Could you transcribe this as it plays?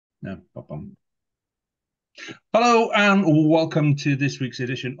No problem. Hello and welcome to this week's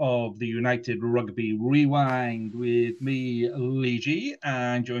edition of the United Rugby Rewind with me, Lee G,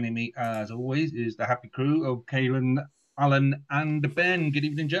 and joining me as always is the happy crew of Kaelan, Alan, and Ben. Good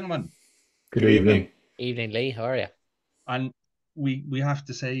evening, gentlemen. Good Good evening. evening. Evening, Lee. How are you? And we have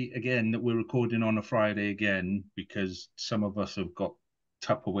to say again that we're recording on a Friday again because some of us have got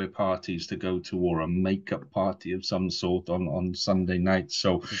Tupperware parties to go to or a makeup party of some sort on Sunday night.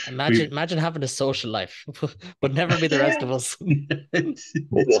 So Imagine, we imagine having a social life. Would never be the rest of us. it's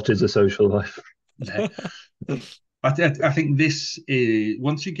What is a social life? I think this is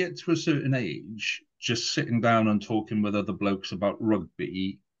once you get to a certain age, just sitting down and talking with other blokes about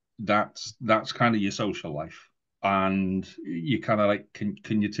rugby, that's kind of your social life. And you kind of like,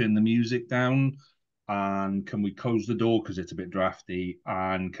 can you turn the music down? And can we close the door because it's a bit drafty?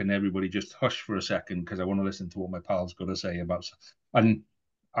 And can everybody just hush for a second because I want to listen to what my pal's got to say about. And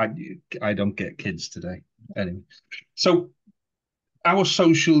I I don't get kids today anyway. So our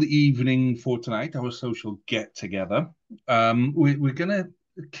social evening for tonight, our social get together. We're going to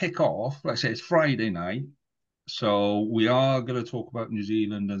kick off. Like I say, it's Friday night. So we are going to talk about New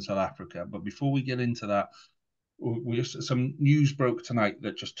Zealand and South Africa. But before we get into that, some news broke tonight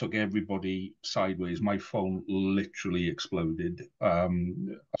that just took everybody sideways. My phone literally exploded. I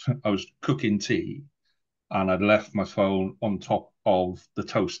was cooking tea and I'd left my phone on top of the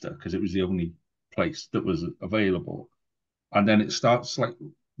toaster because it was the only place that was available, and then it starts like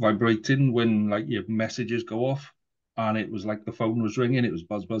vibrating when like your messages go off, and it was like the phone was ringing. It was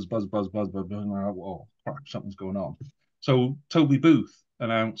buzz, buzz, buzz, buzz, buzz, buzz, buzz. And oh crap, something's going on. So Toby Booth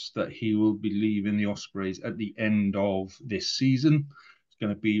announced that he will be leaving the Ospreys at the end of this season. It's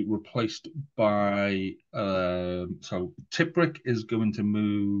going to be replaced by so Tiprick is going to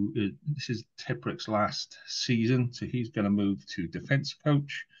move. This is Tiprick's last season, so he's going to move to defence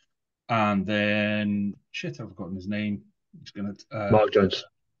coach, and then shit, I've forgotten his name. He's gonna Mark Jones.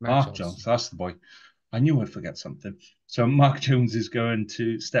 Mark Mark Jones. Jones. That's the boy. I knew I'd forget something. So Mark Jones is going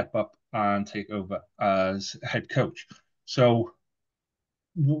to step up and take over as head coach. So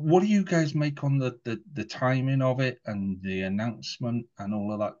what do you guys make on the timing of it and the announcement and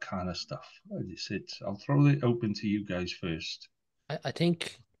all of that kind of stuff? I'll throw it open to you guys first. I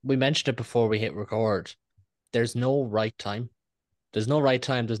think we mentioned it before we hit record. There's no right time. There's no right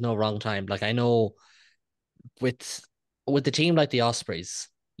time. There's no wrong time. Like I know with with the team like the Ospreys,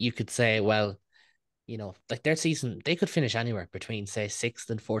 you could say, well, like their season, they could finish anywhere between say 6th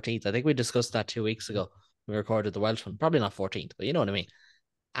and 14th. I think we discussed that 2 weeks ago. We recorded the Welsh one, probably not 14th, but you know what I mean.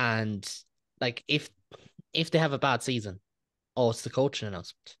 And like if they have a bad season, oh, it's the coaching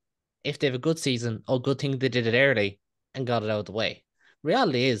announcement. If they have a good season, oh, good thing they did it early and got it out of the way.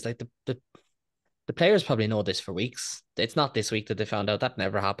 Reality is like the players probably know this for weeks. It's not this week that they found out. That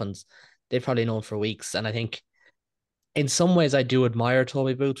never happens. They've probably known for weeks. And I think in some ways I do admire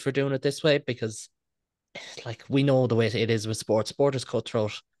Toby Booth for doing it this way because like we know the way it is with sports. Sport is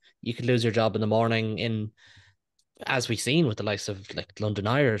cutthroat. You could lose your job in the morning in as we've seen with the likes of like London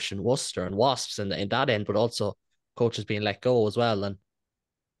Irish and Worcester and Wasps and in that end, but also coaches being let go as well. And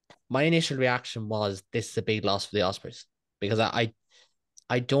my initial reaction was this is a big loss for the Ospreys because I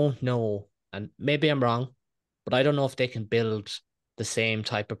don't know, and maybe I'm wrong, but I don't know if they can build the same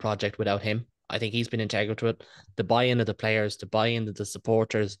type of project without him. I think he's been integral to it. The buy-in of the players, the buy-in of the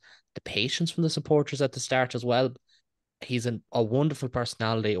supporters, the patience from the supporters at the start as well. He's a wonderful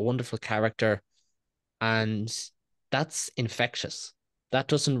personality, a wonderful character, and that's infectious. That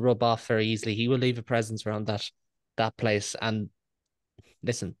doesn't rub off very easily. He will leave a presence around that place. And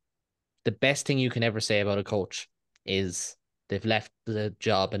listen, the best thing you can ever say about a coach is they've left the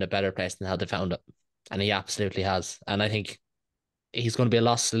job in a better place than how they found it. And he absolutely has. And I think he's going to be a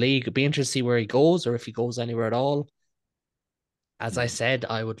lost league. It'd be interesting to see where he goes or if he goes anywhere at all. As I said,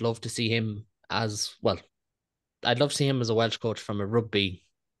 I would love to see him as well. I'd love to see him as a Welsh coach from a rugby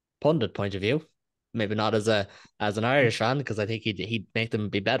pundit point of view. Maybe not as an Irish fan because I think he'd make them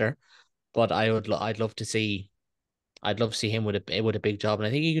be better. But I'd love to see him with a big job, and I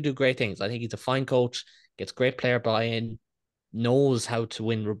think he could do great things. I think he's a fine coach, gets great player buy-in, knows how to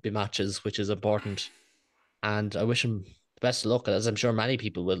win rugby matches, which is important. And I wish him the best of luck, as I'm sure many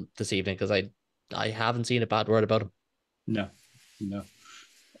people will this evening, because I haven't seen a bad word about him. No, no.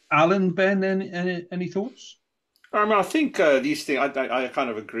 Alan, Ben, any thoughts? I think these things. I kind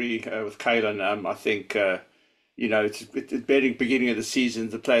of agree with Kalen. I think it's at the beginning of the season.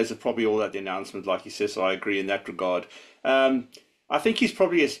 The players have probably all had the announcement, like he says. So I agree in that regard. I think he's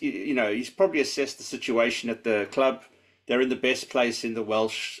probably assessed the situation at the club. They're in the best place in the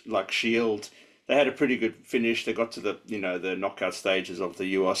Welsh like Shield. they had a pretty good finish. They got to the knockout stages of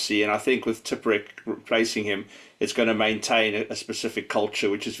the URC, and I think with Tipuric replacing him, it's going to maintain a specific culture,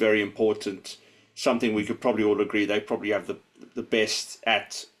 which is very important. Something we could probably all agree they probably have the best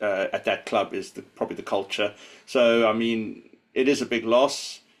at that club is probably the culture. So I mean, it is a big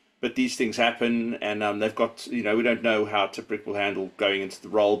loss, but these things happen, and they've got we don't know how Tipuric will handle going into the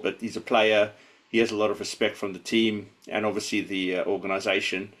role, but he's a player. He has a lot of respect from the team and obviously the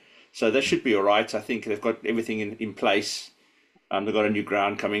organisation. So they should be all right. I think they've got everything in place. They've got a new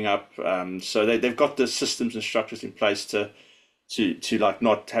ground coming up. So they've got the systems and structures in place to like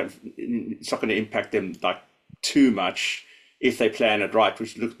not have, it's not going to impact them like too much if they plan it right,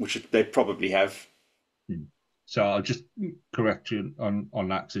 which they probably have. So I'll just correct you on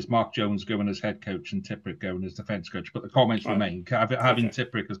that, because it's Mark Jones going as head coach and Tipuric going as defence coach, but the comments remain. Having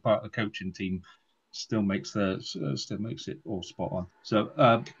Tipuric as part of the coaching team still makes it all spot on.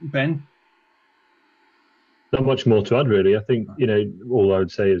 So Ben, not much more to add really. I think all I would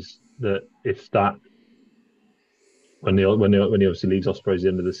say is that if that when he obviously leaves Ospreys at the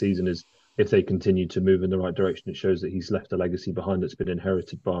end of the season, is if they continue to move in the right direction, it shows that he's left a legacy behind that's been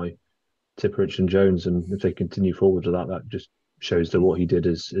inherited by Tipuric and Jones, and if they continue forward to that just shows that what he did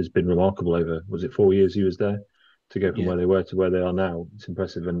has been remarkable over, was it 4 years he was there, to go from where they were to where they are now. It's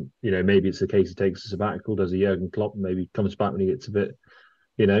impressive. And maybe it's the case he takes a sabbatical, does a Jurgen Klopp, maybe comes back when he gets a bit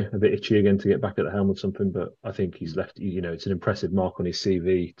itchy again to get back at the helm with something. But I think he's left, it's an impressive mark on his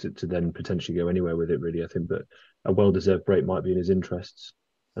CV to then potentially go anywhere with it, really. I think that a well-deserved break might be in his interests,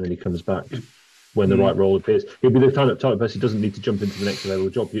 and then he comes back when the right role appears. He'll be the type of person who doesn't need to jump into the next level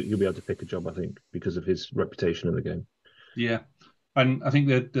job. He'll be able to pick a job, I think, because of his reputation in the game. Yeah, and I think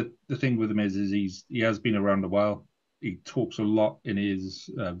that the thing with him is he has been around a while. He talks a lot in his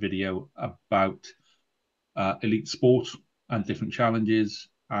video about elite sport and different challenges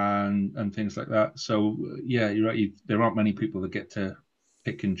and things like that. So yeah, you're right. There aren't many people that get to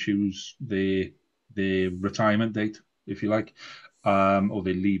pick and choose their retirement date, if you like, or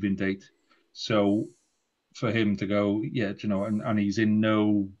their leaving date. So for him to go, and he's in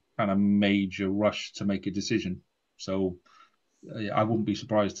no kind of major rush to make a decision. So I wouldn't be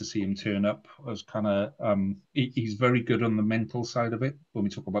surprised to see him turn up as kind of, he's very good on the mental side of it. When we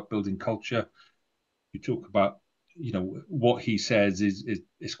talk about building culture, you talk about, what he says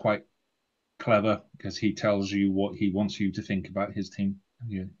is quite clever, because he tells you what he wants you to think about his team.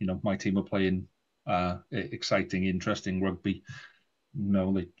 My team are playing exciting, interesting rugby.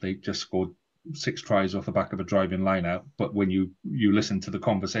 They just scored 6 tries off the back of a driving line out. But when you listen to the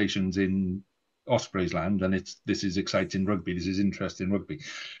conversations in Ospreys land, then this is exciting rugby. This is interesting rugby.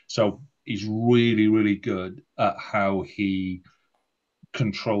 So he's really, really good at how he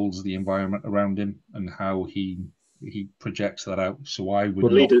controls the environment around him and how he projects that out. So I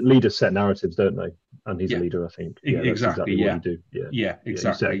would leaders set narratives, don't they? And he's a leader, I think. Yeah, exactly. What you do. Yeah, exactly.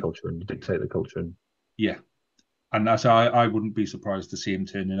 You set a culture and you dictate the culture. And and that's I wouldn't be surprised to see him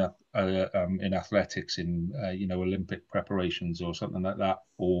turning up in athletics, in Olympic preparations or something like that,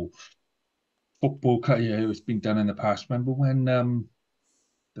 or football. It's been done in the past. Remember when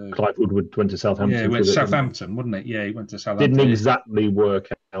Clive Woodward went to Southampton? Yeah, he went to Southampton, wasn't it? Yeah, he went to Southampton. Didn't exactly work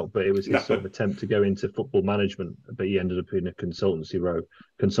out, but it was his sort of attempt to go into football management. But he ended up in a consultancy role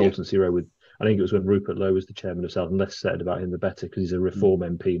with, I think it was when Rupert Lowe was the chairman of Southampton. Less said about him, the better, because he's a Reform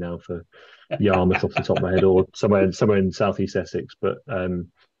MP now for Yarmouth off the top of my head, or somewhere in southeast Essex. But I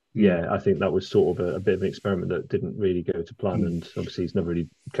think that was sort of a bit of an experiment that didn't really go to plan. And obviously he's never really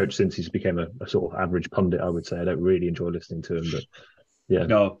coached since. He's became a sort of average pundit, I would say. I don't really enjoy listening to him, but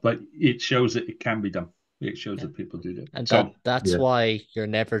no, but it shows that it can be done. It shows that people do that. And that's why you're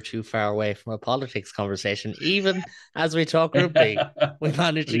never too far away from a politics conversation. Even as we talk rugby, we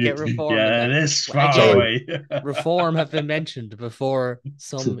managed to get reform. Yeah, this far away. Reform have been mentioned before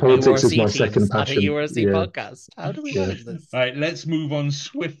some politics URC is my second passion. At a URC podcast. How do we manage this? All right, let's move on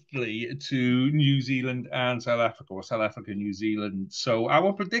swiftly to New Zealand and South Africa, or South Africa, New Zealand. So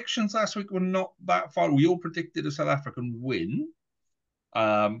our predictions last week were not that far. We all predicted a South African win.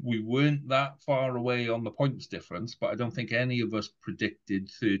 We weren't that far away on the points difference, but I don't think any of us predicted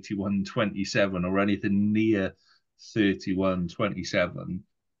 31-27 or anything near 31-27.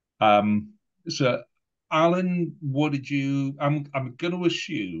 So, Alan, what did you? I'm going to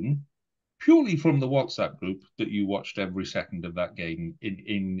assume, purely from the WhatsApp group, that you watched every second of that game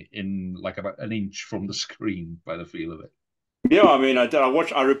in like about an inch from the screen, by the feel of it. Yeah, I mean, I did. I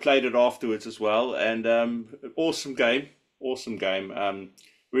replayed it afterwards as well, and awesome game.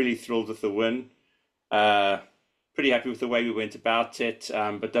 Really thrilled with the win. Pretty happy with the way we went about it.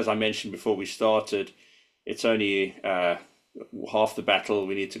 But as I mentioned before we started, it's only half the battle.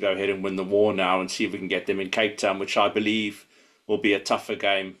 We need to go ahead and win the war now and see if we can get them in Cape Town, which I believe will be a tougher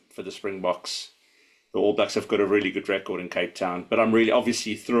game for the Springboks. The All Blacks have got a really good record in Cape Town, but I'm really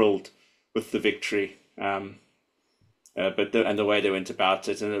obviously thrilled with the victory. And the way they went about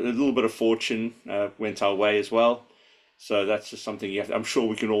it, and a little bit of fortune went our way as well. So that's just something I'm sure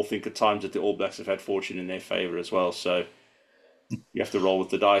we can all think at times that the All Blacks have had fortune in their favour as well. So you have to roll with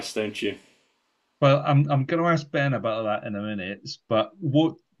the dice, don't you? Well, I'm going to ask Ben about that in a minute, but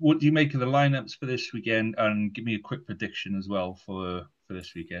what do you make of the lineups for this weekend? And give me a quick prediction as well for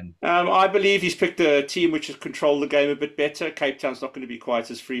this weekend. I believe he's picked a team which has controlled the game a bit better. Cape Town's not going to be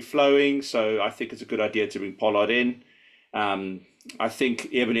quite as free flowing, so I think it's a good idea to bring Pollard in. I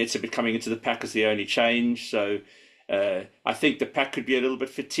think Ebenezer coming into the pack is the only change, so I think the pack could be a little bit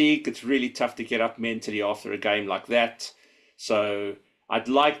fatigued. It's really tough to get up mentally after a game like that. So I'd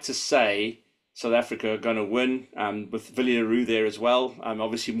like to say South Africa are going to win with Villaroo there as well.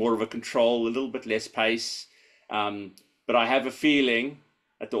 Obviously more of a control, a little bit less pace. But I have a feeling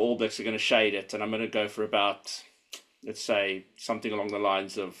that the All Blacks are going to shade it. And I'm going to go for about, let's say, something along the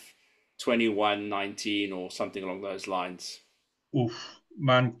lines of 21-19 or something along those lines. Oof.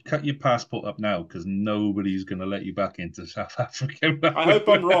 Man, cut your passport up now because nobody's going to let you back into South Africa. I hope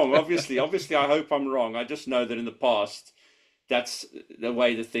I'm wrong. Obviously, I hope I'm wrong. I just know that in the past, that's the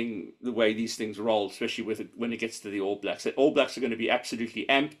way these things roll, especially when it gets to the All Blacks. The All Blacks are going to be absolutely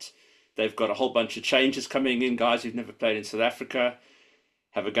amped. They've got a whole bunch of changes coming in, guys who've never played in South Africa,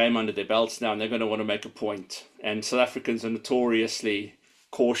 have a game under their belts now, and they're going to want to make a point. And South Africans are notoriously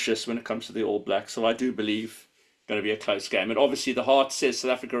cautious when it comes to the All Blacks. So I do believe going to be a close game. And obviously the heart says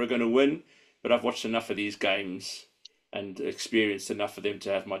South Africa are going to win, but I've watched enough of these games and experienced enough of them to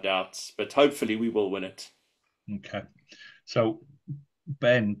have my doubts. But hopefully we will win it. Okay. So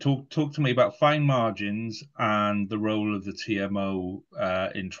Ben, talk to me about fine margins and the role of the TMO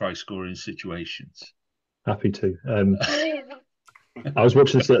in try scoring situations. Happy to. I was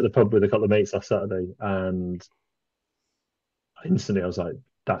watching this at the pub with a couple of mates last Saturday, and instantly I was like,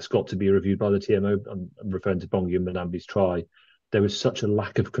 that's got to be reviewed by the TMO. I'm referring to Bongi and Manambi's try. There was such a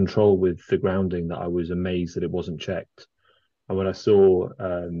lack of control with the grounding that I was amazed that it wasn't checked. And when I saw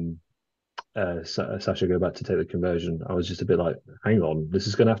Sasha go back to take the conversion, I was just a bit like, hang on, this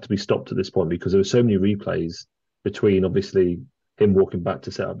is going to have to be stopped at this point, because there were so many replays between obviously him walking back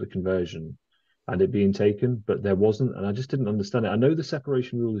to set up the conversion and it being taken, but there wasn't, and I just didn't understand it. I know the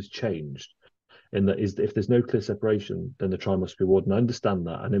separation rule has changed, in that is if there's no clear separation, then the try must be awarded. And I understand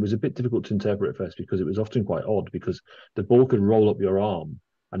that. And it was a bit difficult to interpret at first because it was often quite odd, because the ball could roll up your arm.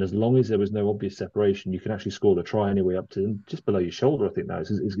 And as long as there was no obvious separation, you can actually score the try anyway up to just below your shoulder. I think now it's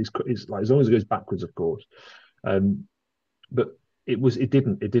like, as long as it goes backwards, of course. But it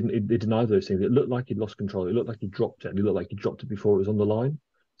did neither of those things. It looked like he'd lost control. It looked like he dropped it, and it looked like he dropped it before it was on the line.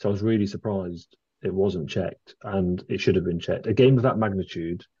 So I was really surprised it wasn't checked, and it should have been checked. A game of that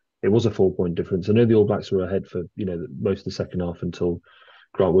magnitude, it was a 4 point difference. I know the All Blacks were ahead for most of the second half until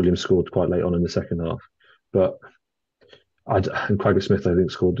Grant Williams scored quite late on in the second half. But and Quagga Smith, I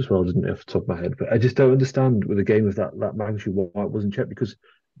think, scored as well, didn't he, off the top of my head. But I just don't understand with a game of that magnitude why it wasn't checked, because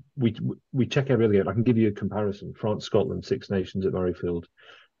we check every other game. I can give you a comparison. France, Scotland, Six Nations at Murrayfield.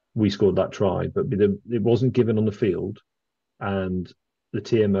 We scored that try, but it wasn't given on the field. And the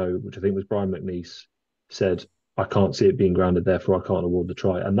TMO, which I think was Brian McNeice, said, I can't see it being grounded, therefore I can't award the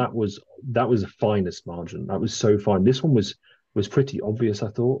try. And that was the finest margin. That was so fine. This one was pretty obvious, I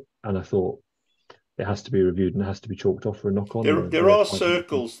thought. And I thought it has to be reviewed and it has to be chalked off for a knock on. There are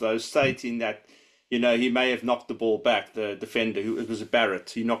circles, though, stating that, he may have knocked the ball back, the defender, it was a Barrett.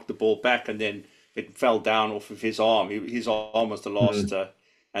 He knocked the ball back and then it fell down off of his arm. His arm was the last,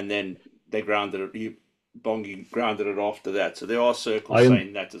 and then they grounded it. Bongi grounded it after that. So there are circles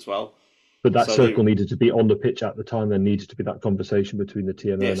saying that as well. But that circle needed to be on the pitch at the time. There needed to be that conversation between the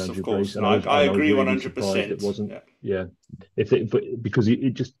TMO and Andrew Brace. And I agree 100%. It wasn't. Yeah. Because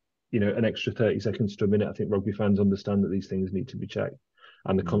it just, an extra 30 seconds to a minute, I think rugby fans understand that these things need to be checked.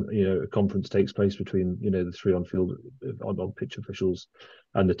 And a conference takes place between, the three on-field, on-pitch officials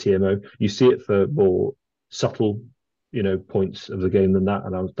and the TMO. You see it for more subtle, points of the game than that.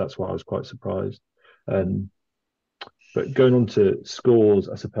 And that's why I was quite surprised. But going on to scores,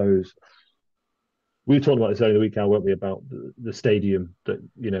 I suppose, we were talking about this earlier in the week, Al, weren't we, about the stadium that,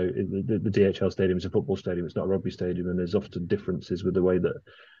 the DHL stadium is a football stadium. It's not a rugby stadium. And there's often differences with the way that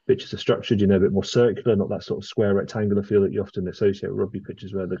pitches are structured, a bit more circular, not that sort of square rectangular feel that you often associate with rugby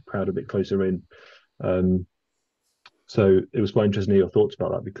pitches where the crowd are a bit closer in. So it was quite interesting to hear your thoughts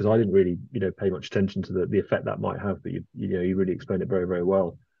about that, because I didn't really, pay much attention to the effect that might have, but you really explained it very, very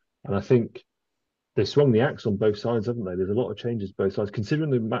well. And I think they swung the axe on both sides, haven't they? There's a lot of changes both sides.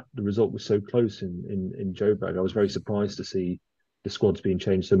 Considering the result was so close in Joburg, I was very surprised to see the squads being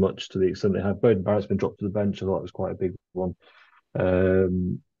changed so much to the extent they have. Beauden Barrett's been dropped to the bench. I thought it was quite a big one.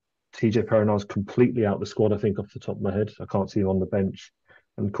 TJ Perenar's completely out the squad, I think, off the top of my head. I can't see him on the bench.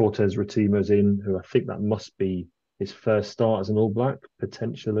 And Cortez Retima's in, who I think that must be his first start as an All Black,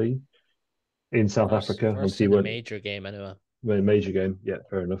 potentially, in South Africa. First in a major game, anyway. Major game, yeah,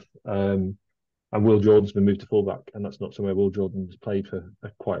 fair enough. And Will Jordan's been moved to fullback, and that's not somewhere Will Jordan has played for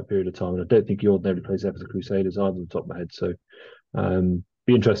quite a period of time. And I don't think he ordinarily plays there for the Crusaders either, on the top of my head. So,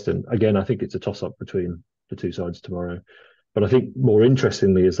 be interesting. Again, I think it's a toss-up between the two sides tomorrow. But I think more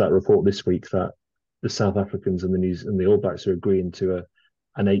interestingly is that report this week that the South Africans and the All Blacks are agreeing to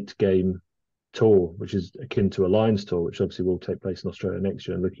an 8-game tour, which is akin to a Lions tour, which obviously will take place in Australia next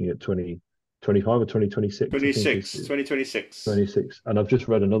year, and looking at 2025 or 2026. 2026. 26. And I've just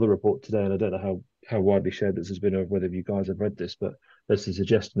read another report today, and I don't know how widely shared this has been, or whether you guys have read this, but there's a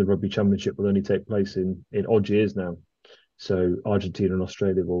suggestion the Rugby Championship will only take place in odd years now. So Argentina and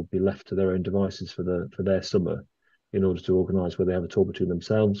Australia will be left to their own devices for their summer, in order to organise where they have a tour between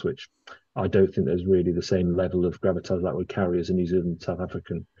themselves, which I don't think there's really the same level of gravitas that would carry as a New Zealand South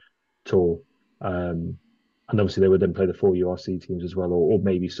African tour. And obviously they would then play the 4 URC teams as well, or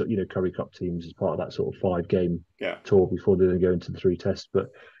maybe Curry Cup teams as part of that sort of 5-game tour before they then go into the 3 tests. But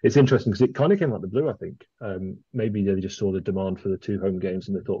it's interesting because it kind of came out the blue, I think. Maybe they just saw the demand for the 2 home games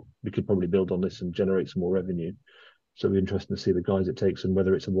and they thought we could probably build on this and generate some more revenue. So it'll be interesting to see the guys it takes and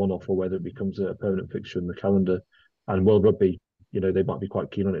whether it's a one-off or whether it becomes a permanent fixture in the calendar. And World Rugby, they might be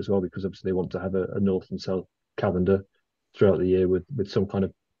quite keen on it as well, because obviously they want to have a North and South calendar throughout the year with some kind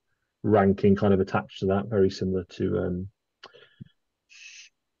of ranking kind of attached to that, very similar to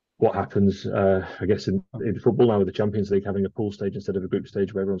what happens, I guess, in football now with the Champions League having a pool stage instead of a group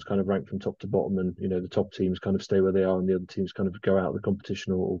stage where everyone's kind of ranked from top to bottom, and the top teams kind of stay where they are and the other teams kind of go out of the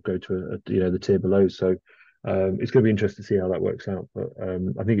competition or go to the tier below. So it's going to be interesting to see how that works out. But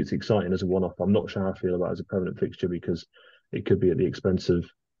I think it's exciting as a one-off. I'm not sure how I feel about it as a permanent fixture, because it could be at the expense of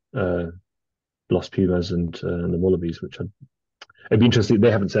Los Pumas and the Wallabies, which it'd be interesting. They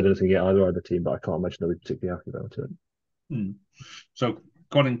haven't said anything yet, either team, but I can't imagine they'll be particularly happy about it. So,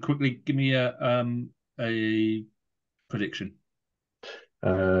 Colin, quickly give me a prediction.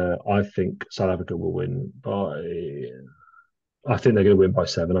 I think South Africa will win I think they're going to win by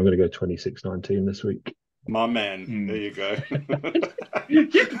 7. I'm going to go 26-19 this week. My man, there you go. You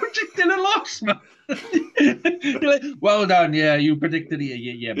predicted a loss, man. You're like, well done, yeah. You predicted it,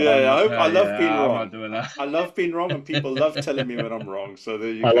 yeah. I love being wrong. I'm not doing that. I love being wrong, and people love telling me when I'm wrong. So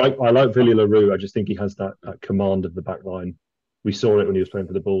there you go. I like Villiers Leroux. I just think he has that command of the back line. We saw it when he was playing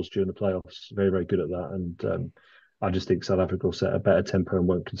for the Bulls during the playoffs. Very, very good at that. And I just think South Africa will set a better tempo and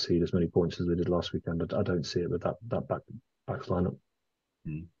won't concede as many points as they did last weekend. I don't see it with that back lineup.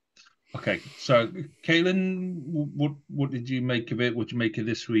 Okay, so Kaylin, what did you make of it? What did you make of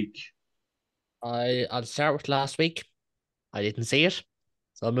this week? I'll start with last week. I didn't see it,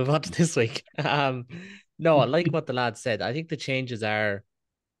 so I'll move on to this week. No, I like what the lad said. I think the changes are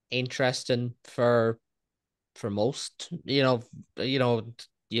interesting for most. You look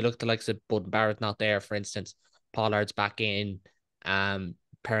at the likes of Beauden Barrett not there, for instance. Pollard's back in.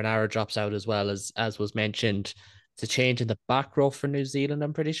 Perinara drops out as well, as was mentioned. It's a change in the back row for New Zealand,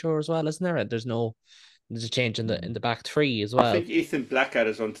 I'm pretty sure, as well, isn't there? There's a change in the back 3 as well. I think Ethan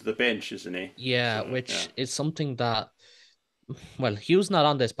Blackadder's onto the bench, isn't he? Yeah, which is something that, well, Hugh's not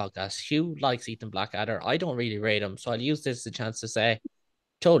on this podcast. Hugh likes Ethan Blackadder. I don't really rate him, so I'll use this as a chance to say,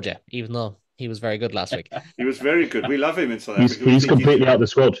 told you, even though he was very good last week. He was very good. We love him in South Africa. He's completely out of the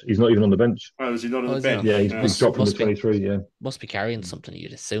squad. He's not even on the bench. Oh, is he not on the bench? Yeah, he's dropped from the 23, yeah. Must be carrying something,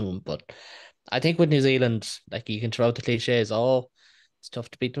 you'd assume, but I think with New Zealand, like, you can throw out the cliches, it's tough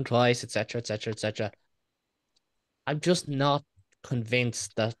to beat them twice, etc., etc., etc. I'm just not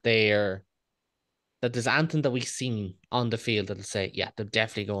convinced that there's anything that we've seen on the field that'll say, yeah, they'll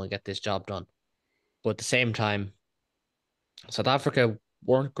definitely go and get this job done. But at the same time, South Africa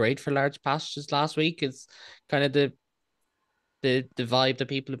weren't great for large passages last week. It's kind of the vibe that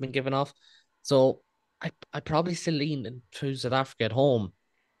people have been giving off. So I probably still lean to South Africa at home.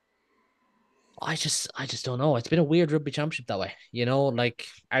 I just don't know. It's been a weird rugby championship that way. Like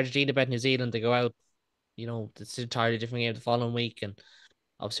Argentina bet New Zealand, they go out, it's an entirely different game the following week. And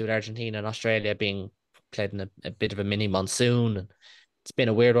obviously with Argentina and Australia being played in a bit of a mini monsoon, and it's been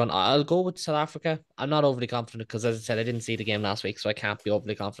a weird one. I'll go with South Africa. I'm not overly confident because, as I said, I didn't see the game last week, so I can't be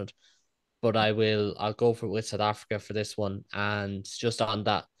overly confident. But I'll go for it with South Africa for this one. And just on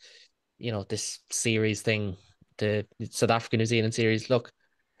that, this series thing, the South Africa New Zealand series, look,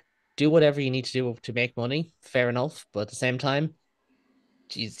 do whatever you need to do to make money. Fair enough, but at the same time,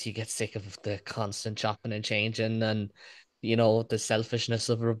 geez, you get sick of the constant chopping and changing and the selfishness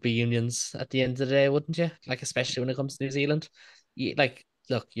of rugby unions at the end of the day, wouldn't you? Like, especially when it comes to New Zealand. Like,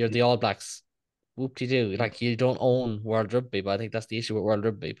 look, you're the All Blacks. Whoop-de-doo. Like, you don't own World Rugby, but I think that's the issue with World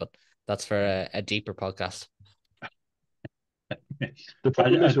Rugby, but that's for a deeper podcast. The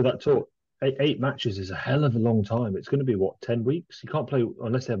problem is with that tour, eight matches is a hell of a long time. It's going to be what, 10 weeks? You can't play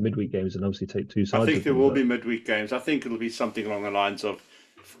unless they have midweek games and obviously take two I sides think of there them. will be midweek games. I think it'll be something along the lines of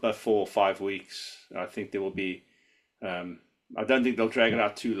 4 or 5 weeks. I think there will be. I don't think they'll drag it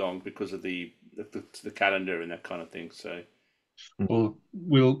out too long because of the calendar and that kind of thing. So, well,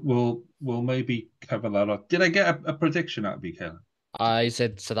 we'll maybe cover that up. Did I get a prediction out of you, Kevin? I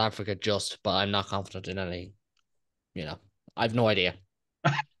said South Africa just, but I'm not confident in any. I've no idea.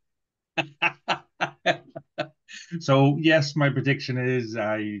 So yes, my prediction is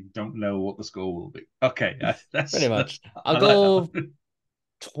I don't know what the score will be. Okay, Pretty much. I I'll go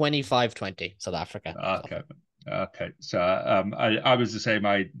 25-20 South Africa. Okay. Okay. So I was the same.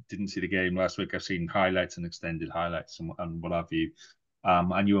 I didn't see the game last week. I've seen highlights and extended highlights and what have you.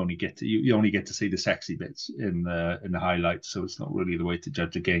 And you only get to see the sexy bits in the highlights, so it's not really the way to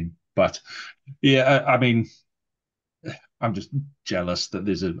judge a game. But yeah, I mean, I'm just jealous that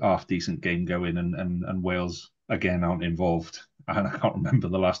there's a half decent game going and Wales again aren't involved. And I can't remember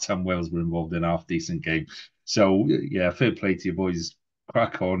the last time Wales were involved in a half decent game. So yeah, fair play to you boys.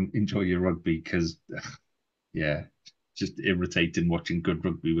 Crack on, enjoy your rugby because yeah, just irritating watching good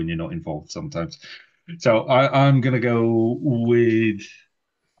rugby when you're not involved sometimes. So I'm gonna go with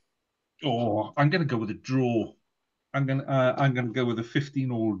I'm gonna go with a draw. I'm gonna go with a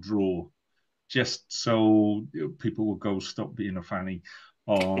 15-all draw just so people will go stop being a fanny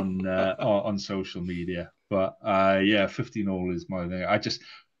on social media. But yeah, 15-all is my thing.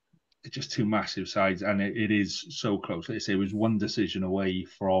 It's just two massive sides, and it is so close. Like I say, it was one decision away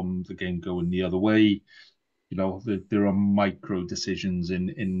from the game going the other way. There are micro decisions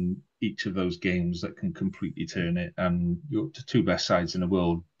in each of those games that can completely turn it. And the two best sides in the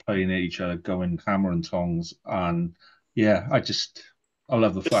world playing at each other, going hammer and tongs. And yeah, I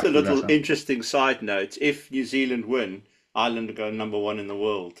love the just a fact that that's little interesting side note: if New Zealand win, Ireland go #1 in the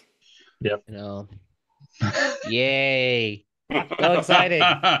world. Yeah. Yay. So excited.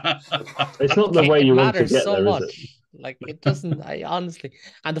 It's not the way It you want to matters get so there, is much. it? Like, it doesn't, I honestly.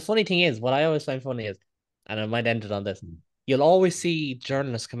 And the funny thing is, what I always find funny is, and I might end it on this, you'll always see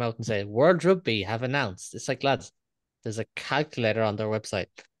journalists come out and say, World Rugby have announced. It's like, lads, there's a calculator on their website.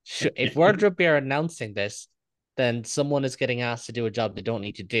 If World Rugby are announcing this, then someone is getting asked to do a job they don't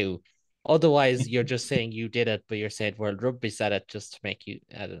need to do. Otherwise, you're just saying you did it, but you're saying World Rugby said it just to make you,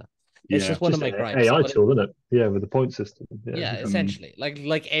 I don't know. It's Yeah. just one of Just my an gripes. AI tool, isn't it? Yeah, with the point system. Yeah, essentially.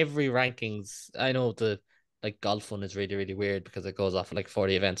 Like every rankings, I know the like golf one is really, really weird because it goes off of like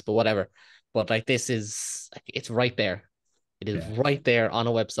 40 events, but whatever. But like this is it's right there. It is Yeah. right there on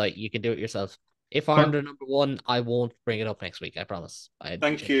a website. You can do it yourself. If Ireland are #1, I won't bring it up next week. I promise.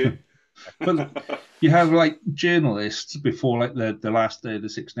 Thank you. But you have like journalists before like the last day of the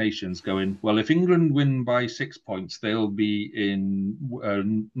Six Nations going, well, if England win by 6 points, they'll be in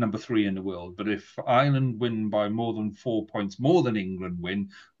 #3 in the world. But if Ireland win by more than 4 points, more than England win,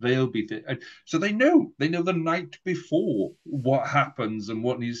 they'll be so they know the night before what happens and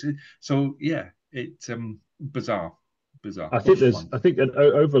what needs. So yeah, it's bizarre. I think an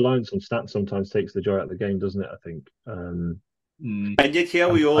over reliance on stats sometimes takes the joy out of the game, doesn't it? I think. And yet here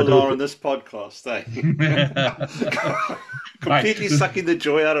we all are on this podcast, eh? Completely sucking the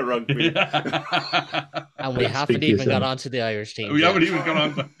joy out of rugby. And we haven't even got onto the Irish team. We haven't even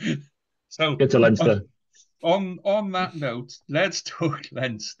got on. So get to Leinster. On that note, let's talk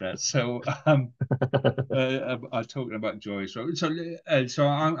Leinster. So I'm talking about joy. So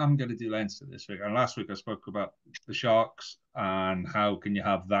I'm going to do Leinster this week. And last week I spoke about the Sharks and how can you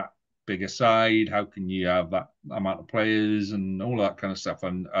have that bigger side? How can you have that amount of players and all that kind of stuff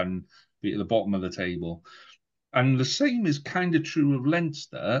and be at the bottom of the table? And the same is kind of true of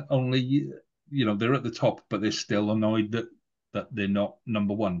Leinster. Only they're at the top, but they're still annoyed that they're not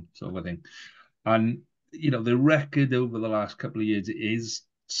 #1 sort of a thing. And the record over the last couple of years is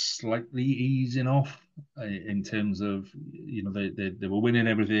slightly easing off in terms of they were winning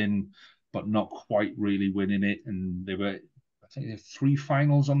everything, but not quite really winning it. And I think they have 3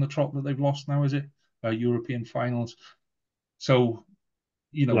 finals on the trot that they've lost now. Is it European finals? So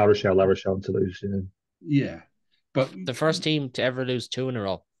La Rochelle to lose. Yeah, but the first team to ever lose 2 in a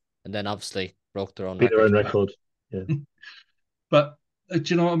row, and then obviously broke their own record. Yeah, but do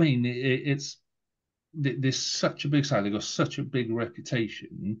you know what I mean? It's there's such a big side. They've got such a big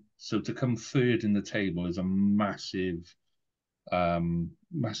reputation. So to come third in the table is a massive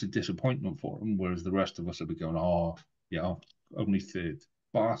disappointment for them. Whereas the rest of us will be going, oh yeah, only third,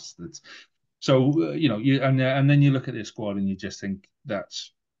 bastards. So and then you look at their squad and you just think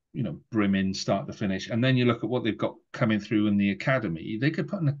that's brimming start to finish. And then you look at what they've got coming through in the academy. They could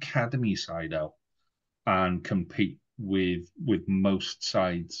put an academy side out and compete with most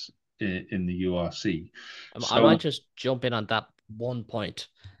sides in the URC. I So might just jump in on that one point.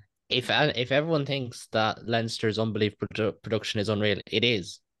 If everyone thinks that Leinster's unbelievable production is unreal, it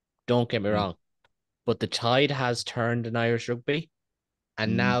is. Don't get me wrong, but the tide has turned in Irish rugby,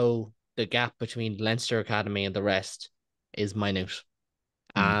 and now the gap between Leinster Academy and the rest is minute.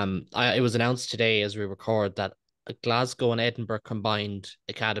 It was announced today as we record that a Glasgow and Edinburgh combined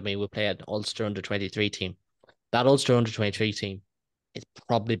academy will play an Ulster under-23 team. That Ulster under-23 team is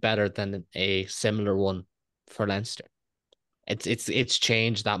probably better than a similar one for Leinster. It's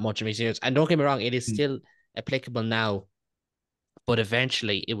changed that much in recent years. And don't get me wrong, it is still applicable now, but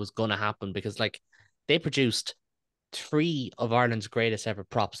eventually it was going to happen because they produced three of Ireland's greatest ever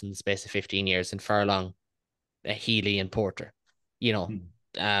props in the space of 15 years in Furlong, Healy, and Porter.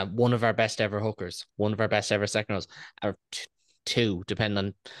 One of our best ever hookers, one of our best ever second rows, or two, depending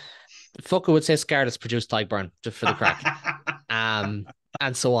on. Fucker would say Scarlett's produced Tyburn just for the crack.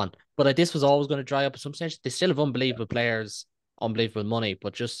 And so on. But this was always going to dry up at some stage. They still have unbelievable players, unbelievable money,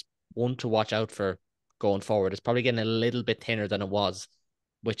 but just one to watch out for going forward. It's probably getting a little bit thinner than it was,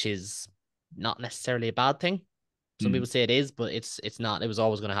 which is not necessarily a bad thing. Some people say it is, but it's not. It was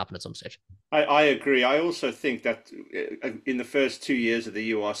always going to happen at some stage. I agree. I also think that in the first 2 years of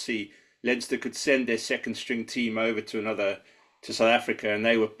the URC, Leinster could send their second string team over to South Africa, and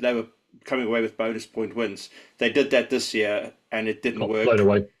they were coming away with bonus point wins. They did that this year, and it didn't work. Blown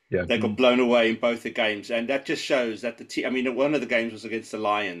away. Yeah, they got blown away in both the games, and that just shows that the team. I mean, one of the games was against the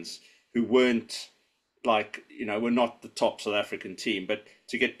Lions, who weren't were not the top South African team, but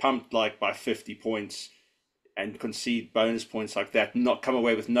to get pumped by 50 points and concede bonus points like that, not come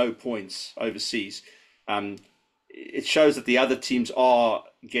away with no points overseas. It shows that the other teams are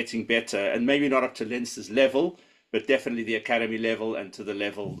getting better, and maybe not up to Leinster's level, but definitely the academy level and to the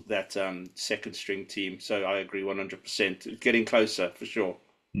level that second string team. So I agree 100%. Getting closer for sure.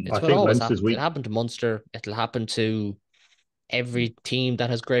 It's what always happens. It happened to Munster. It'll happen to every team that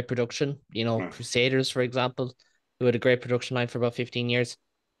has great production. Crusaders, for example, who had a great production line for about 15 years.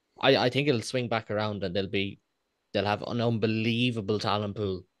 I think it'll swing back around and they'll have an unbelievable talent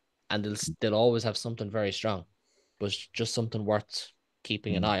pool, and they'll always have something very strong, but just something worth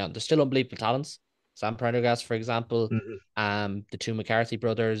keeping an eye on. There's still unbelievable talents. Sam Prendergast, for example, the two McCarthy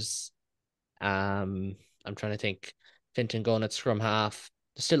brothers. I'm trying to think. Finton going at scrum half.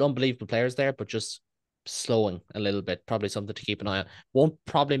 There's still unbelievable players there, but just slowing a little bit. Probably something to keep an eye on. Won't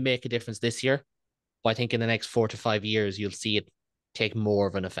probably make a difference this year, but I think in the next 4 to 5 years, you'll see it take more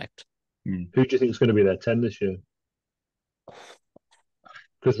of an effect. Who do you think is going to be their 10 this year?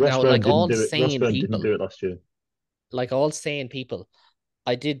 Because Rossburn didn't do it last year. Like all sane people,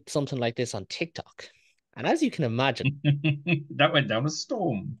 I did something like this on TikTok. And as you can imagine, that went down a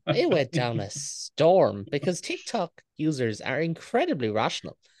storm. It went down a storm because TikTok users are incredibly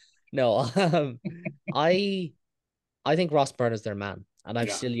rational. No, I think Ross Byrne is their man, and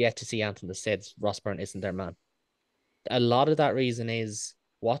I've still yet to see anything that says Ross Byrne isn't their man. A lot of that reason is,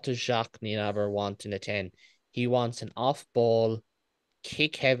 what does Jacques Nienaber want in a 10? He wants an off-ball,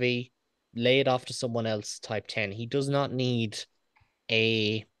 kick-heavy, lay it off to someone else type 10. He does not need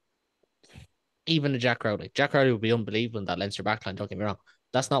even a Jack Rowley. Jack Rowley would be unbelievable in that Leinster backline, don't get me wrong.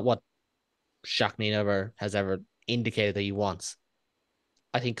 That's not what Jacques Nienaber has ever indicated that he wants.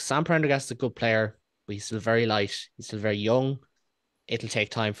 I think Sam Prendergast is a good player, but he's still very light. He's still very young. It'll take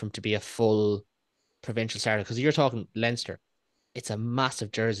time for him to be a full provincial starter, because you're talking Leinster. It's a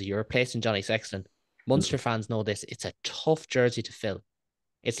massive jersey. You're replacing Johnny Sexton. Munster fans know this. It's a tough jersey to fill.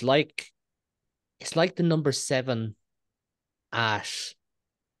 It's like the number 7 at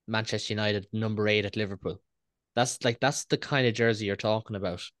Manchester United, number 8 at Liverpool. That's the kind of jersey you're talking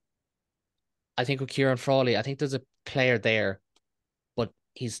about. I think with Kieran Frawley, I think there's a player there, but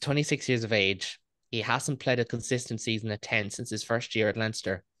he's 26 years of age. He hasn't played a consistent season at 10 since his first year at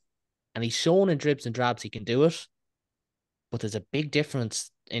Leinster. And he's shown in dribs and drabs he can do it. But there's a big difference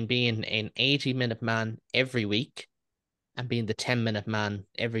in being an 80-minute man every week and being the 10-minute man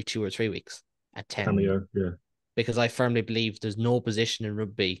every 2 or 3 weeks at 10. Cameo, yeah. Because I firmly believe there's no position in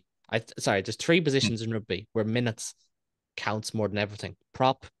rugby. There's 3 positions in rugby where minutes counts more than everything.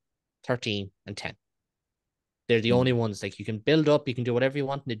 Prop, 13, and 10. They're the only ones. Like, you can build up, you can do whatever you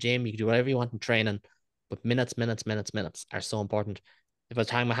want in the gym, you can do whatever you want in training, but minutes are so important. If I was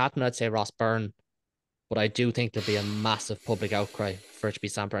hanging my hat on, I'd say Ross Byrne, but I do think there'll be a massive public outcry for it to be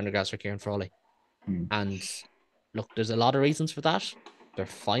Sam Prendergast or Kieran Frawley. And look, there's a lot of reasons for that. They're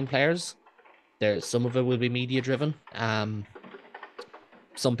fine players. Some of it will be media driven.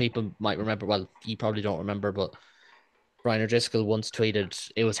 Some people might remember, well, you probably don't remember, but Brian O'Driscoll once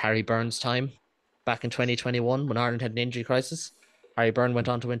tweeted it was Harry Byrne's time back in 2021 when Ireland had an injury crisis. Harry Byrne went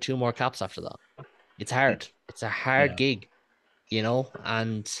on to win 2 more caps after that. It's hard. It's a hard gig,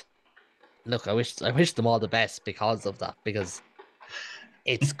 and look, I wish them all the best because of that, because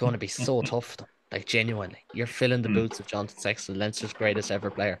it's going to be so tough for them. Like, genuinely, you're filling the boots of Jonathan Sexton, Leinster's greatest ever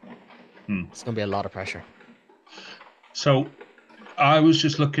player. It's going to be a lot of pressure. So I was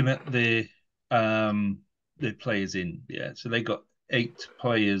just looking at the players in, so they got 8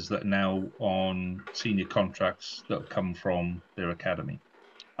 players that are now on senior contracts that have come from their academy,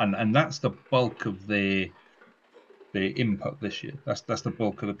 and that's the bulk of their input this year. That's the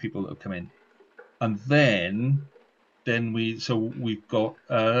bulk of the people that have come in, and then we've got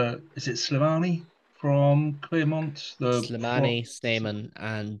is it Slimani from Claremont? Slimani, Snyman,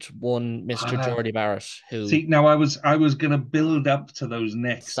 and one Mr. Jordy Barrett, who... See, now I was going to build up to those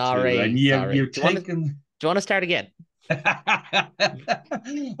next two, and you're taking... Do you want to start again?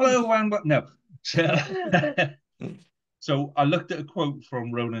 Hello, one, no. So I looked at a quote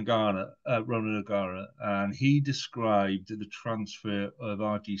from Ronan O'Gara, and he described the transfer of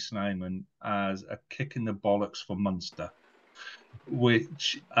R.G. Snyman as a kick in the bollocks for Munster,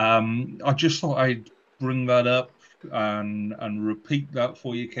 which I just thought I'd bring that up and repeat that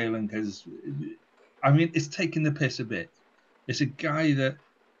for you, Caelan, because I mean, it's taking the piss a bit. It's a guy that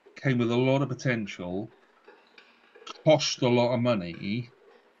came with a lot of potential, cost a lot of money,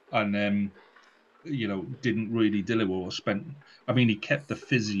 and then didn't really deliver or spent. I mean, he kept the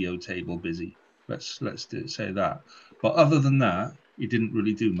physio table busy. Let's say that. But other than that, he didn't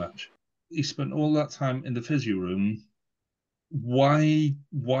really do much. He spent all that time in the physio room. Why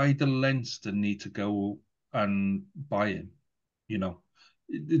do Leinster need to go and buy him?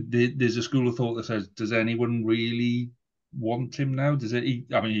 There's a school of thought that says, does anyone really want him now?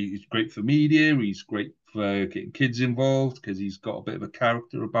 I mean, he's great for media. He's great for getting kids involved because he's got a bit of a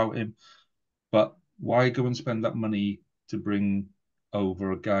character about him. But why go and spend that money to bring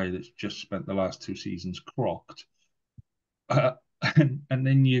over a guy that's just spent the last 2 seasons crocked? And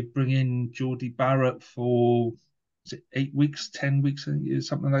then you bring in Jordy Barrett for, is it 8 weeks, 10 weeks,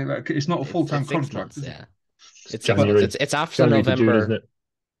 something like that? It's not a full-time contract, is it? It's January. It's after January November. June, isn't it?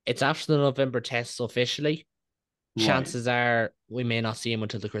 It's after the November tests officially. Right. Chances are we may not see him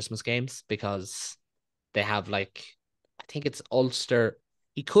until the Christmas games because they have I think it's Ulster.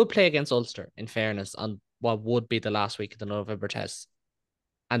 He could play against Ulster, in fairness, on what would be the last week of the November tests.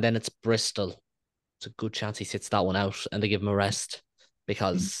 And then it's Bristol. It's a good chance he sits that one out and they give him a rest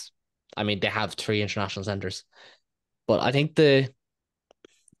because, I mean, they have 3 international centres. But I think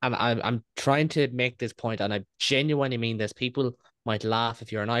I'm trying to make this point, and I genuinely mean this. People might laugh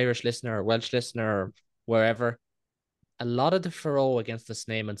if you're an Irish listener or Welsh listener or wherever. A lot of the furore against the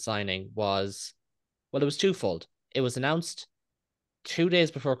Snyman signing was, well, it was twofold. It was announced 2 days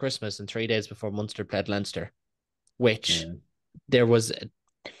before Christmas and 3 days before Munster played Leinster, which there was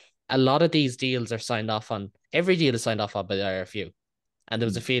a lot of these deals are signed off on. Every deal is signed off on by the IRFU. And there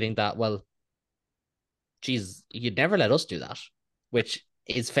was a feeling that, well, geez, you'd never let us do that, which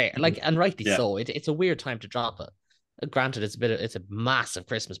is fair. And rightly so. It's a weird time to drop it. Granted, it's a massive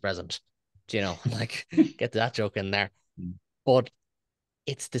Christmas present, get that joke in there. But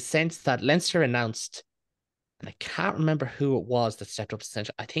it's the sense that Leinster announced, and I can't remember who it was that stepped up to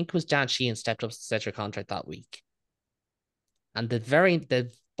centre. I think it was Dan Sheehan stepped up to centre contract that week. And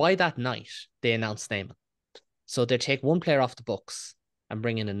by that night, they announced Snyman. So they take one player off the books and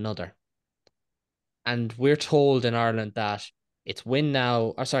bring in another. And we're told in Ireland that it's win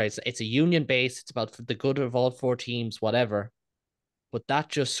now, it's a union base. It's about the good of all 4 teams, whatever. But that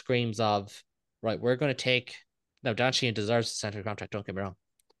just screams of, right, we're going to take, now Dan Sheehan deserves a centre contract, don't get me wrong.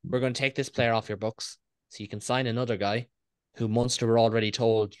 We're going to take this player off your books so you can sign another guy who Munster were already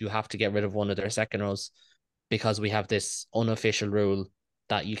told you have to get rid of one of their second rows because we have this unofficial rule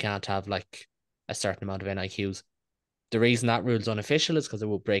that you can't have a certain amount of NIQs. The reason that rule's unofficial is because it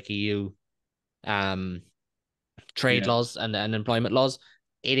will break EU trade laws and employment laws.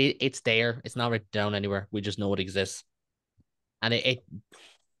 It's there. It's not written down anywhere. We just know it exists. And it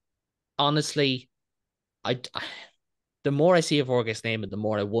honestly, the more I see of August Neyman, the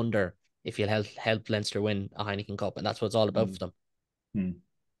more I wonder if he'll help Leinster win a Heineken Cup, and that's what it's all about for them.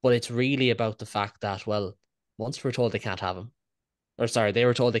 But it's really about the fact that, well, once we're told they can't have him, they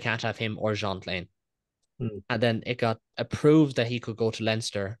were told they can't have him or Jean Lane. And then it got approved that he could go to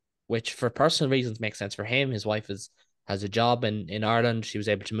Leinster, which for personal reasons makes sense for him. His wife has a job in Ireland. She was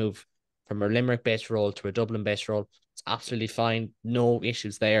able to move from her Limerick-based role to a Dublin-based role. It's absolutely fine. No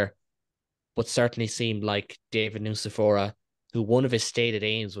issues there. But certainly seemed like David Nucifora, who one of his stated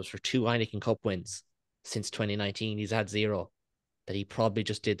aims was for 2 Heineken Cup wins since 2019. He's had 0. That he probably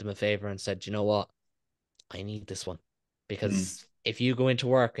just did them a favor and said, you know what? I need this one. Because if you go into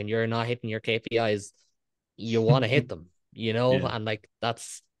work and you're not hitting your KPIs, you want to hit them, Yeah. and like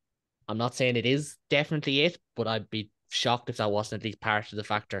I'm not saying it is definitely it, but I'd be shocked if that wasn't at least part of the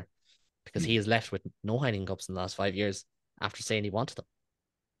factor because he is left with no Heineken Cups in the last 5 years after saying he wanted them.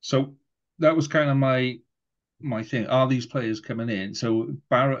 So that was kind of my thing. Are these players coming in? So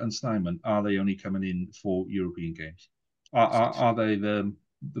Barrett and Snyman, are they only coming in for European games? Are they the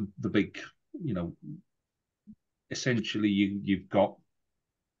big, essentially you've got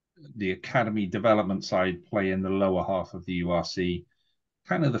the academy development side playing the lower half of the URC,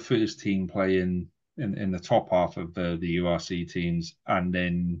 kind of the first team playing in the top half of the URC teams, and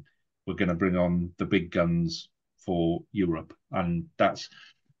then we're going to bring on the big guns for Europe, and I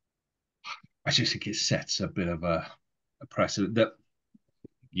just think it sets a bit of a precedent that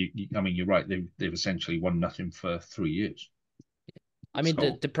I mean, you're right. They've essentially won nothing for 3 years. I mean,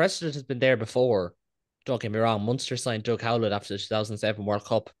 the precedent has been there before. Don't get me wrong. Munster signed Doug Howlett after the 2007 World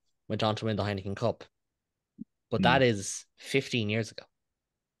Cup, went on to win the Heineken Cup, but that is 15 years ago.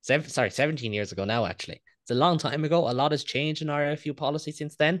 17 years ago now. Actually, it's a long time ago. A lot has changed in RFU policy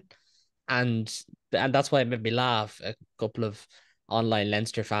since then, and that's why it made me laugh. A couple of online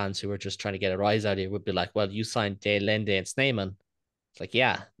Leinster fans who were just trying to get a rise out of it would be like, "Well, you signed Dale Lende and Snyman." It's like,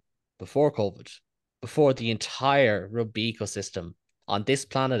 yeah, before COVID, before the entire rugby ecosystem on this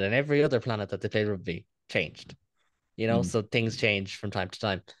planet and every other planet that they play rugby changed. So things change from time to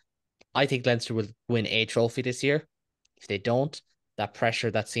time. I think Leinster will win a trophy this year. If they don't, that pressure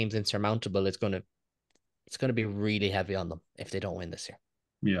that seems insurmountable is it's going to be really heavy on them if they don't win this year.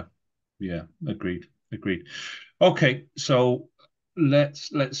 Yeah, agreed. Okay, so let's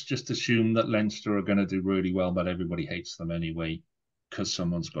just assume that Leinster are going to do really well, but everybody hates them anyway because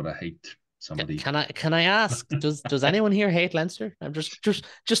someone's got to hate somebody. Can I ask? Does anyone here hate Leinster? I'm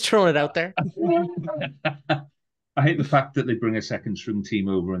just throwing it out there. I hate the fact that they bring a second string team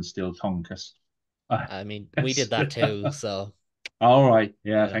over and still tonk us. I mean, we did that too, so. All right.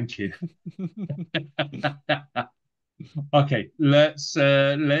 Yeah. Thank you. Okay, let's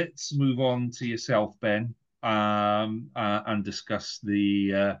move on to yourself, Ben, and discuss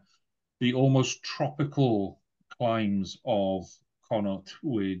the almost tropical climes of Connacht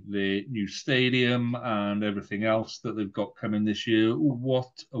with the new stadium and everything else that they've got coming this year.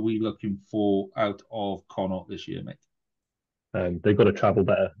 What are we looking for out of Connacht this year, mate? They've got to travel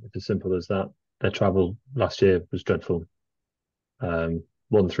better. It's as simple as that. Their travel last year was dreadful.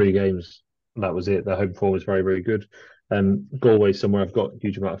 Won 3 games. That was it. Their home form was very, very good. Galway, somewhere I've got a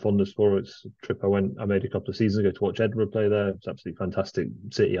huge amount of fondness for. It's a trip I made a couple of seasons ago to watch Edinburgh play there. It's absolutely fantastic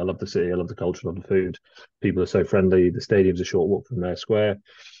city. I love the city. I love the culture. I love the food. People are so friendly. The stadium's a short walk from their square.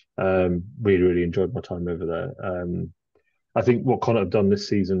 Really, really enjoyed my time over there. I think what Connacht have done this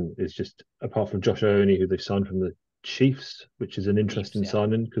season is just, apart from Josh Ioane, who they signed from the Chiefs, which is an interesting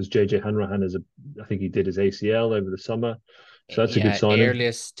signing because JJ Hanrahan I think he did his ACL over the summer. So that's a good signing.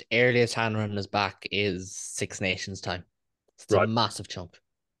 Earliest Hanrahan is back is Six Nations time. It's a massive chunk.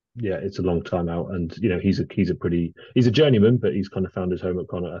 Yeah, it's a long time out, and he's a journeyman, but he's kind of found his home at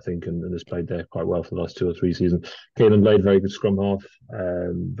Connacht, I think, and has played there quite well for the last 2 or 3 seasons. Caelan Blade, very good scrum half,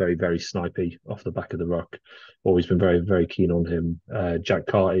 very, very snipey off the back of the ruck. Always been very, very keen on him. Jack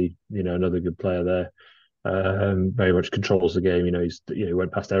Carty, another good player there. Very much controls the game. He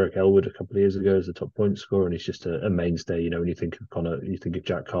went past Eric Elwood a couple of years ago as the top point scorer, and he's just a mainstay. When you think of Connacht, you think of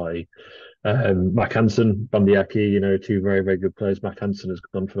Jack Carty. Mac Hansen, Bundyaki, 2 very, very good players. Mac Hansen has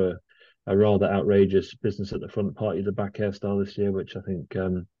gone for a rather outrageous business at the front party, the back hairstyle this year, which I think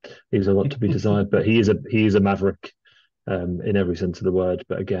leaves a lot to be desired. But he is a maverick in every sense of the word.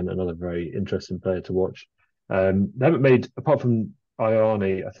 But again, another very interesting player to watch. They haven't made, apart from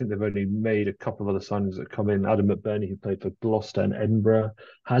Ioane, I think they've only made a couple of other signings that come in. Adam McBurney, who played for Gloucester and Edinburgh,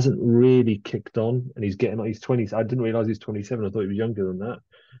 hasn't really kicked on, and he's 20. I didn't realise he's 27. I thought he was younger than that.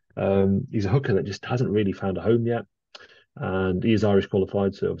 He's a hooker that just hasn't really found a home yet, and he is Irish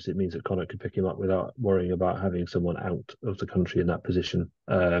qualified, so obviously it means that Connacht can pick him up without worrying about having someone out of the country in that position.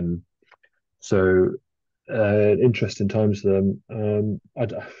 Interesting times for them.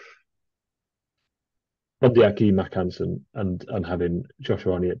 Bundyaki, Mac Hansen, and having Josh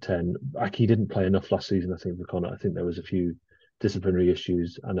Ioane at 10. Aki didn't play enough last season, I think, for Connacht. I think there was a few disciplinary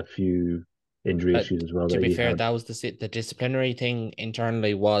issues and a few injury issues as well. To that be he fair, had. that was the disciplinary thing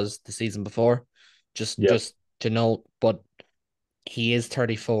internally was the season before. Just to note, but he is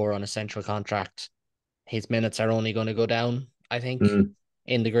 34 on a central contract. His minutes are only going to go down, I think,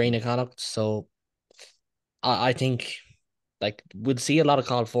 in the green economic. So I think like we'll see a lot of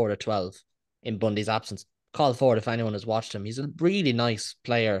call forward at 12 in Bundy's absence. Call forward if anyone has watched him. He's a really nice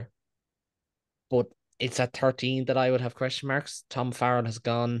player, but it's at 13 that I would have question marks. Tom Farrell has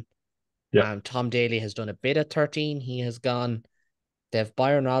gone. Yeah. Tom Daly has done a bit at 13. He has gone. They have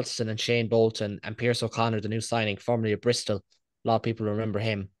Byron Ralston and Shane Bolton and Pierce O'Connor, the new signing, formerly of Bristol. A lot of people remember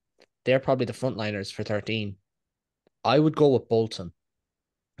him. They're probably the frontliners for 13. I would go with Bolton.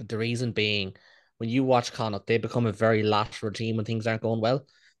 The reason being, when you watch Connacht, they become a very lateral team when things aren't going well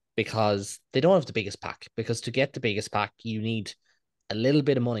because they don't have the biggest pack. Because to get the biggest pack, you need a little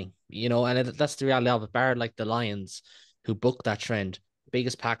bit of money, and that's the reality of it. Bar like the Lions, who book that trend, the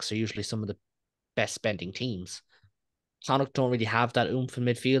biggest packs are usually some of the best spending teams. Connacht don't really have that oomph in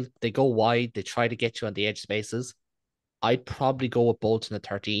midfield. They go wide, they try to get you on the edge spaces. I'd probably go with Bolton at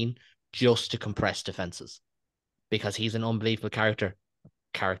 13 just to compress defenses because he's an unbelievable carrier.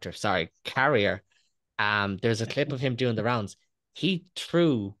 There's a clip of him doing the rounds. He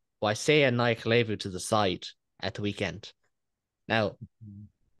threw Waisea Naikalevu to the side at the weekend. Now,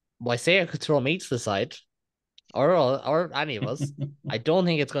 Waisea could throw me to the side, or any of us. I don't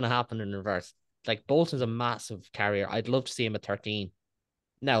think it's going to happen in reverse. Like Bolton's a massive carrier. I'd love to see him at 13.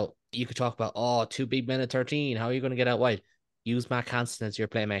 Now, you could talk about, two big men at 13. How are you going to get out wide? Use Matt Hansen as your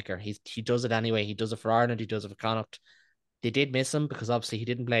playmaker. He does it anyway. He does it for Ireland. He does it for Connacht. They did miss him because obviously he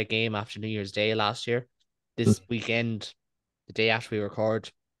didn't play a game after New Year's Day last year. This weekend, the day after we record,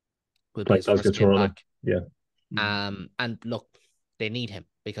 will be his first game back. Yeah. And look, they need him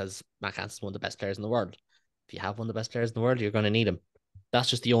because Matt Hansen's one of the best players in the world. If you have one of the best players in the world, you're going to need him. That's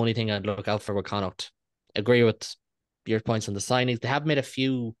just the only thing I'd look out for with Connacht. Agree with your points on the signings. They have made a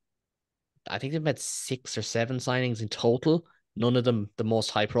few. I think they've made 6 or 7 signings in total. None of them the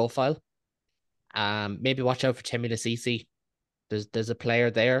most high profile. Maybe watch out for Timmy Lasisi. There's a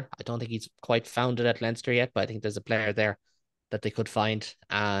player there. I don't think he's quite founded at Leinster yet, but I think there's a player there that they could find.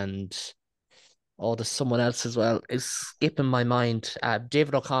 And there's someone else as well. It's skipping my mind.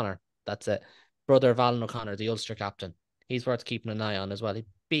 David O'Connor. That's it. Brother of Alan O'Connor, the Ulster captain. He's worth keeping an eye on as well. A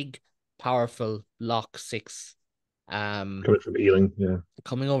big, powerful lock 6. Coming from Ealing, yeah.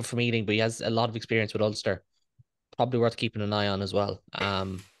 Coming over from Ealing, but he has a lot of experience with Ulster. Probably worth keeping an eye on as well.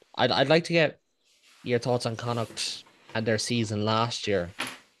 I'd like to get your thoughts on Connacht and their season last year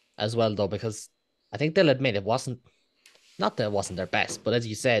as well, though, because I think they'll admit it wasn't, not that it wasn't their best, but as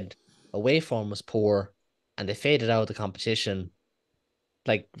you said, away form was poor and they faded out of the competition.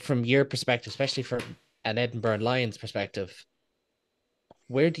 Like, from your perspective, especially from an Edinburgh Lions perspective,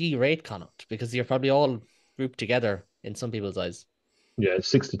 where do you rate Connacht? Because you're probably all grouped together in some people's eyes. Yeah, it's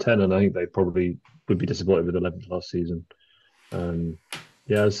 6 to 10, and I think they probably would be disappointed with 11th last season.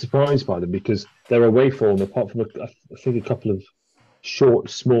 Yeah, I was surprised by them because their away form, apart from I think a couple of short,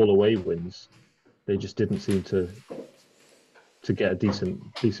 small away wins, they just didn't seem to get a decent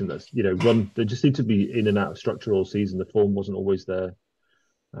run. They just need to be in and out of structure all season. The form wasn't always there,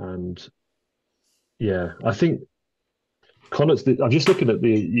 and yeah, I think Connacht's. I'm just looking at the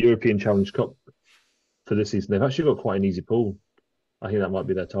European Challenge Cup for this season. They've actually got quite an easy pool. I think that might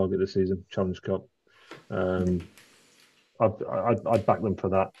be their target this season, Challenge Cup. I'd back them for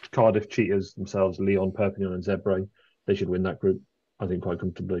that. Cardiff Cheetahs themselves, Lyon, Perpignan, and Zebre. They should win that group, I think, quite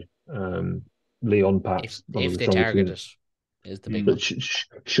comfortably. Lyon, perhaps if they target it, is the big but one.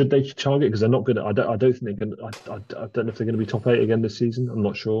 Should they target? Because they're not good. I don't think they're going. I don't know if they're going to be top 8 again this season. I'm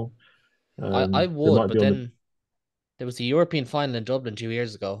not sure. I would, but then there was the European final in Dublin 2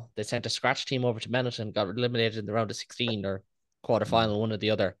 years ago. They sent a scratch team over to Benetton, got eliminated in the round of 16 or quarter final, one or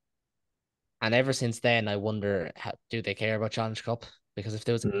the other. And ever since then, I wonder, do they care about Challenge Cup? Because if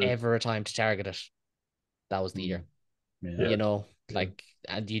there was ever a time to target it, that was the year. Yeah.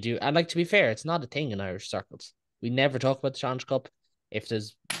 And you do. And to be fair, it's not a thing in Irish circles. We never talk about the Challenge Cup. If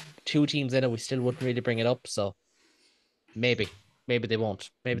there's 2 teams in it, we still wouldn't really bring it up. So maybe they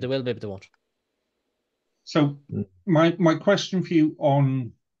won't. Maybe they will, maybe they won't. So my question for you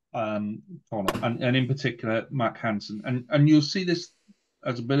on Connor, and in particular Matt Hansen, and you'll see this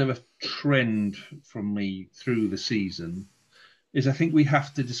as a bit of a trend from me through the season, is I think we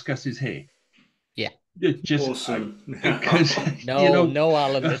have to discuss his hair. Yeah. Just awesome. No,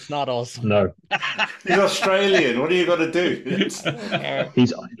 Alan, it's not awesome. No. He's Australian. What are you going to do?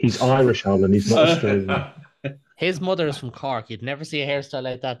 He's Irish, Alan. He's not Australian. His mother is from Cork. You'd never see a hairstyle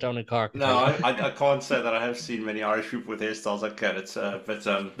like that down in Cork, I No, tell you. I can't say that I have seen many Irish people with hairstyles like that. But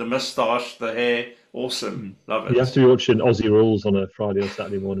the moustache, the hair, awesome, love You have it. to be watching Aussie Rules on a Friday or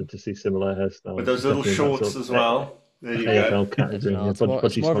Saturday morning to see similar With hairstyles. those It's little definitely in that shorts sort as of well. There you go. AFL I don't category. know. Yeah, It's budgie more of a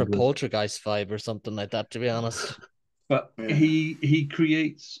smugglers. poltergeist vibe or something like that, to be honest. But Yeah. he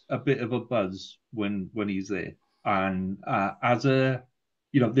creates a bit of a buzz when he's there, and as a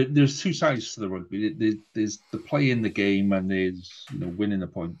there's two sides to the rugby. There's the play in the game, and there's winning the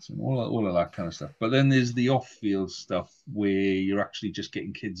points and all of that kind of stuff. But then there's the off field stuff where you're actually just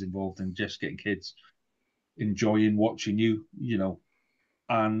getting kids involved and just getting kids enjoying watching you.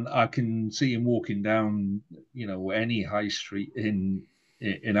 And I can see him walking down, any high street in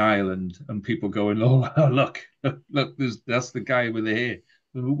Ireland, and people going, "Oh, look, that's the guy with the hair.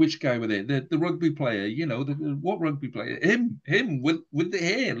 Which guy with the hair? The rugby player, what rugby player? Him with the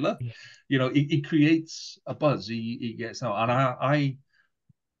hair. Look, he creates a buzz. He gets out, and I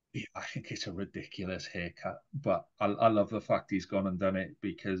think it's a ridiculous haircut, but I love the fact he's gone and done it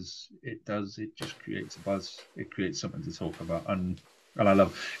because it just creates a buzz. It creates something to talk about, and I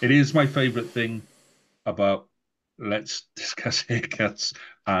love it. Is my favorite thing about let's discuss haircuts.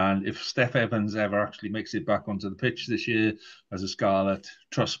 And if Steph Evans ever actually makes it back onto the pitch this year as a Scarlet,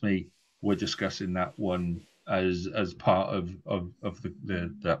 trust me, we're discussing that one as part of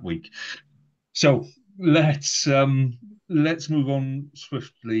the that week. So let's move on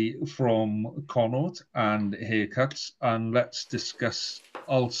swiftly from Connaught and haircuts, and let's discuss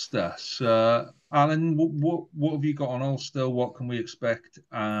Ulster. So, Alan, what have you got on Ulster? What can we expect,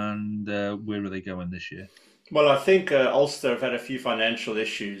 and where are they going this year? Well, I think Ulster have had a few financial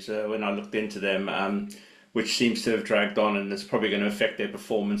issues when I looked into them, which seems to have dragged on, and it's probably going to affect their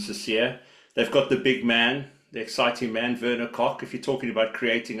performance this year. They've got the big man, the exciting man, Werner Koch. If you're talking about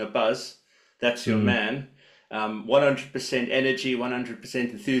creating a buzz, that's your man. 100% energy, 100%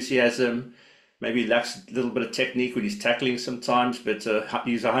 enthusiasm. Maybe lacks a little bit of technique when he's tackling sometimes, but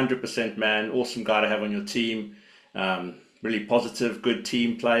he's a 100% man. Awesome guy to have on your team. Really positive, good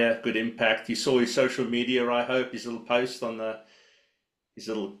team player, good impact. You saw his social media, I hope, his little post on his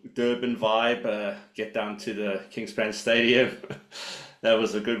little Durban vibe, get down to the Kingspan Stadium. That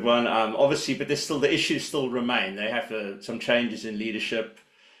was a good one. Obviously, but there's still the issues still remain. They have some changes in leadership.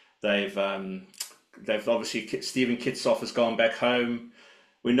 They've obviously Stephen Kitsoff has gone back home.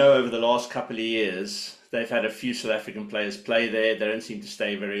 We know over the last couple of years they've had a few South African players play there. They don't seem to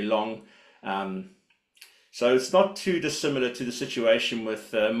stay very long. So it's not too dissimilar to the situation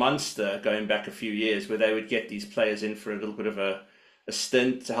with Munster going back a few years, where they would get these players in for a little bit of a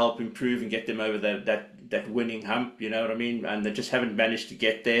stint to help improve and get them over that winning hump. You know what I mean? And they just haven't managed to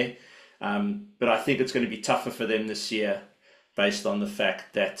get there. But I think it's going to be tougher for them this year, based on the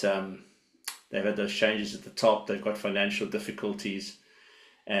fact that they've had those changes at the top. They've got financial difficulties.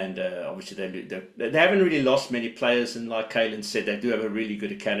 And obviously they haven't really lost many players, and like Kaylin said, they do have a really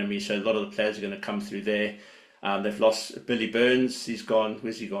good academy, so a lot of the players are going to come through there. They've lost Billy Burns. He's gone.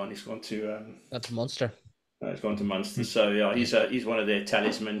 Where's he gone? He's gone to That's Munster. he's gone to Munster. So yeah, he's one of their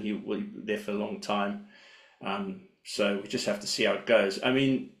talisman. He will be there for a long time. So we just have to see how it goes. I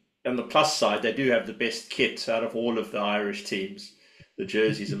mean, on the plus side, they do have the best kit out of all of the Irish teams. The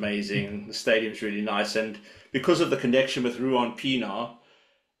jersey's amazing. The stadium's really nice, and because of the connection with Ruan Pienaar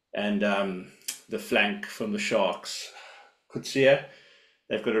and the flank from the Sharks, Kutsia,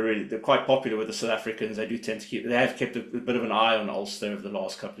 they're quite popular with the South Africans. They have kept a bit of an eye on Ulster over the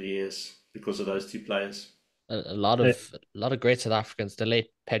last couple of years because of those two players. A lot of great South Africans. The late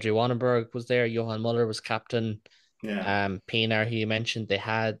Pedri Wanenberg was there. Johan Muller was captain. Yeah, Pienaar, who you mentioned, they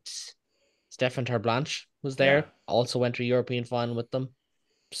had Stefan Terblanche was yeah. there. Also went to a European final with them.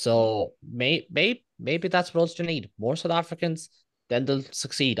 So maybe that's what Ulster need. More South Africans, then they'll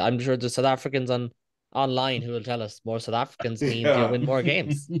succeed. I'm sure the South Africans online who will tell us more South Africans means you'll Yeah. win more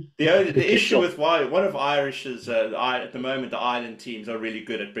games. The issue with why one of Irish's at the moment, the island teams are really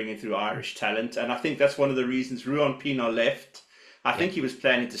good at bringing through Irish talent, and I think that's one of the reasons Ruan Pienaar left. I think he was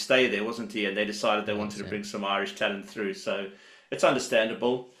planning to stay there, wasn't he? And they decided they wanted to bring some Irish talent through, so it's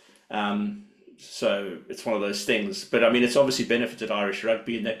understandable. So it's one of those things. But I mean, it's obviously benefited Irish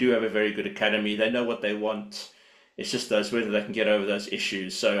rugby, and they do have a very good academy. They know what they want. It's just whether they can get over those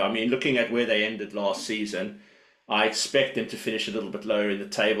issues. So I mean, looking at where they ended last season, I expect them to finish a little bit lower in the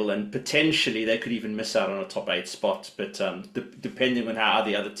table, and potentially they could even miss out on a top 8 spot. But depending on how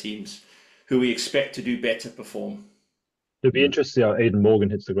the other teams, who we expect to do better, perform. It'd be interesting to see how Aidan Morgan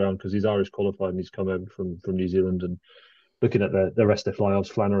hits the ground because he's Irish qualified and he's come over from New Zealand. And looking at the rest of the fly-offs,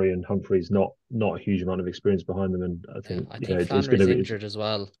 Flannery and Humphreys, not a huge amount of experience behind them. And I think I think Flannery's injured as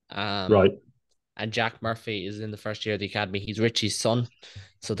well. Right. and Jack Murphy is in the first year of the academy. He's Richie's son,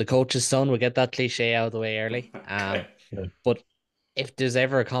 so the coach's son. We'll get that cliche out of the way early. Okay. But if there's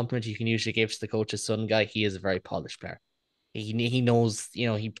ever a compliment you can usually give to the coach's son guy, he is a very polished player. He knows,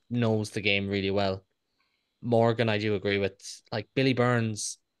 he knows the game really well. Morgan, I do agree with. Like Billy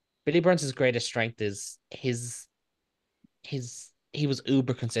Burns. Billy Burns' greatest strength is he was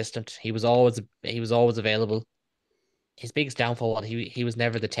uber consistent. He was always available. His biggest downfall was he was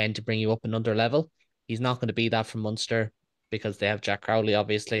never the 10 to bring you up another level. He's not going to be that from Munster because they have Jack Crowley,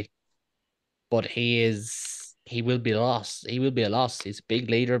 obviously. But he will be lost. He will be a loss. He's a big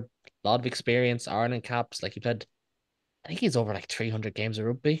leader, a lot of experience, Ireland caps. Like he played, I think he's over like 300 games of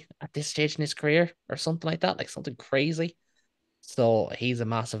rugby at this stage in his career or something like that, like something crazy. So he's a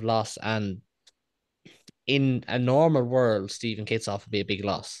massive loss. And in a normal world, Stephen Kitsoff would be a big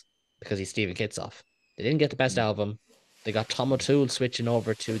loss because he's Stephen Kitsoff. They didn't get the best out of him. They got Tom O'Toole switching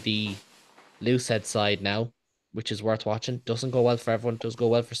over to the loosehead side now, which is worth watching. Doesn't go well for everyone, does go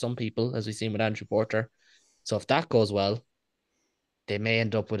well for some people, as we've seen with Andrew Porter. So if that goes well, they may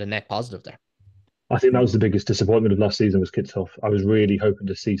end up with a net positive there. I think that was the biggest disappointment of last season was Kitsoff. I was really hoping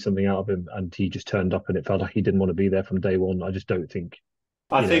to see something out of him, and he just turned up, and it felt like he didn't want to be there from day one. I just don't think.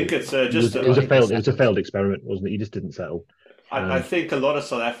 I think it's just it was a failed experiment, wasn't it? He just didn't settle. I think a lot of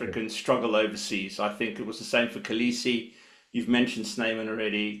South Africans struggle overseas. I think it was the same for Khaleesi. You've mentioned Snyman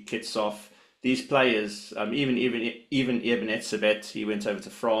already, Kitsoff. These players, even Eben Etzebeth, he went over to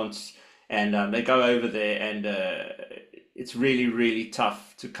France, and they go over there, and it's really, really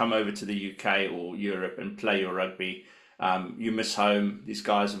tough to come over to the UK or Europe and play your rugby. You miss home. These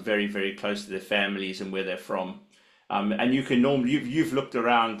guys are very, very close to their families and where they're from. And you can normally you've looked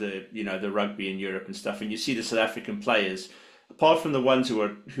around the rugby in Europe and stuff, and you see the South African players. Apart from the ones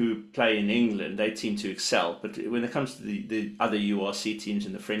who play in England, they seem to excel. But when it comes to the other URC teams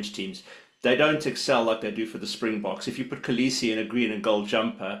and the French teams, they don't excel like they do for the Springboks. If you put Khaleesi in a green and gold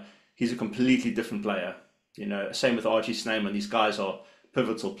jumper, he's a completely different player. Same with Archie Snyman. These guys are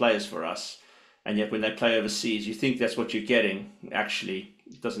pivotal players for us. And yet when they play overseas, you think that's what you're getting. Actually,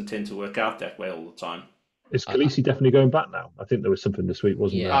 it doesn't tend to work out that way all the time. Is Khaleesi definitely going back now? I think there was something this week,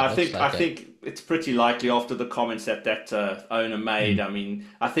 wasn't there? I think it's pretty likely after the comments that owner made. I mean,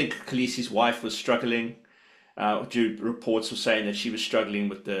 I think Khaleesi's wife was struggling. Reports were saying that she was struggling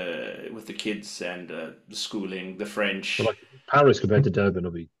with the kids and the schooling, the French. But like Paris compared to Durban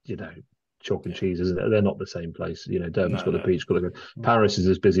will be, chalk and cheese, isn't it? They're not the same place. Durban's got the beach, got the Paris is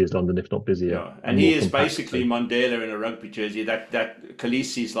as busy as London, if not busier. Yeah. And he is basically Mandela in a rugby jersey. That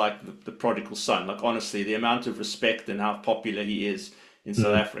Khaleesi's like the prodigal son. Like honestly, the amount of respect and how popular he is in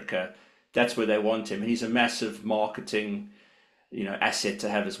South Africa, that's where they want him. And he's a massive marketing, asset to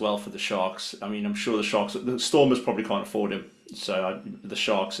have as well for the Sharks. I mean, I'm sure the Stormers probably can't afford him. So the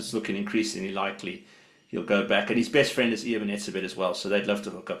Sharks, it's looking increasingly likely he'll go back, and his best friend is Eben Etzebeth as well, so they'd love to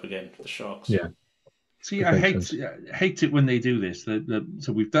hook up again for the Sharks. Yeah. See, I hate it when they do this.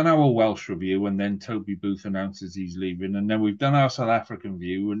 So we've done our Welsh review, and then Toby Booth announces he's leaving, and then we've done our South African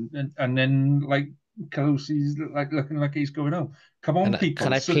view, and then like Kalosi's looking like he's going home. Come on, people!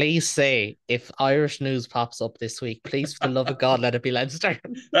 Can I please say, if Irish news pops up this week, please, for the love of God, let it be Leinster.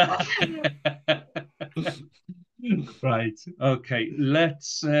 Right. Okay.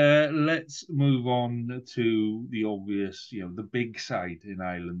 Let's move on to the obvious, the big side in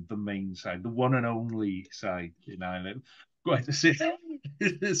Ireland, the main side, the one and only side in Ireland. Go ahead to see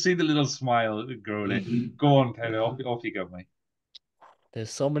the little smile growing in. Go on, Taylor. Off you go, mate.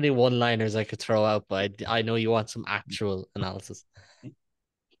 There's so many one-liners I could throw out, but I know you want some actual analysis.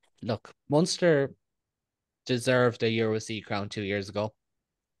 Look, Munster deserved a URC crown 2 years ago,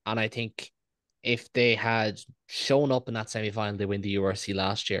 and I think if they had shown up in that semi-final, they win the URC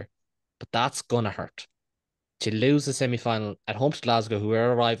last year. But that's going to hurt. To lose the semi-final at home to Glasgow, who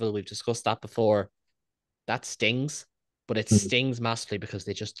are a rival, we've discussed that before, that stings. But it stings massively because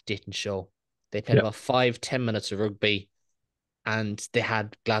they just didn't show. They played about 5-10 minutes of rugby, and they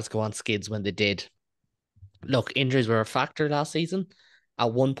had Glasgow on skids when they did. Look, injuries were a factor last season.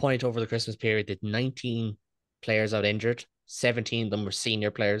 At one point over the Christmas period, they had 19 players out injured. 17 of them were senior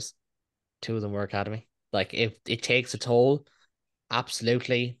players. 2 of them were academy. Like, if it takes a toll,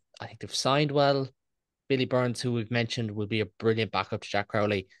 absolutely. I think they've signed well. Billy Burns, who we've mentioned, will be a brilliant backup to Jack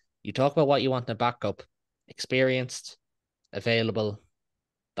Crowley. You talk about what you want in a backup. Experienced, available,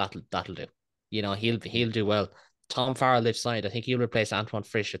 that'll do. He'll do well. Tom Farrell, they've signed. I think he'll replace Antoine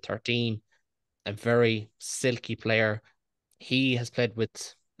Frisch at 13. A very silky player. He has played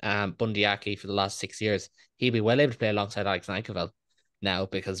with Bundy Aki for the last 6 years. He'll be well able to play alongside Alex Nankerville now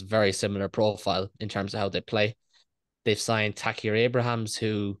because very similar profile in terms of how they play. They've signed Takir Abrahams,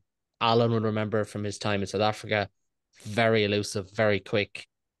 who Alan would remember from his time in South Africa. Very elusive, very quick,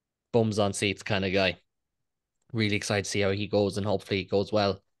 bums on seats kind of guy. Really excited to see how he goes, and hopefully he goes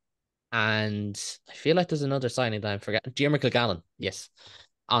well. And I feel like there's another signing that I'm forgetting. Diarmuid Kilgallen, yes,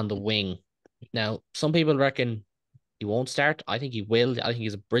 on the wing. Now, some people reckon he won't start. I think he will. I think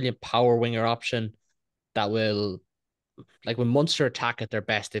he's a brilliant power winger option that will, like when Munster attack at their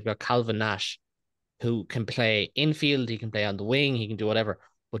best, they've got Calvin Nash, who can play infield, he can play on the wing, he can do whatever,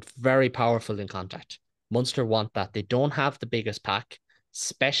 but very powerful in contact. Munster want that. They don't have the biggest pack,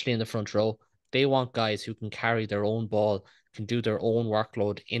 especially in the front row. They want guys who can carry their own ball, can do their own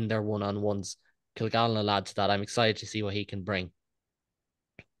workload in their one-on-ones. Kilgallen will add to that. I'm excited to see what he can bring.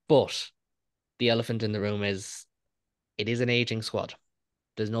 But the elephant in the room is it is an aging squad.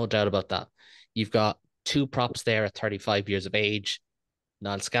 There's no doubt about that. You've got two props there at 35 years of age.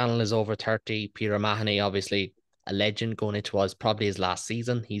 Niall Scannell is over 30. Peter Mahoney, obviously a legend going into was probably his last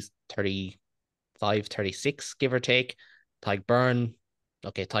season. He's 35, 36, give or take. Tyke Byrne,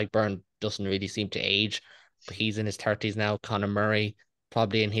 okay, Tyke Byrne doesn't really seem to age, but he's in his 30s now. Conor Murray,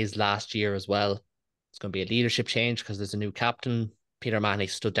 probably in his last year as well. It's going to be a leadership change because there's a new captain. Peter Mahoney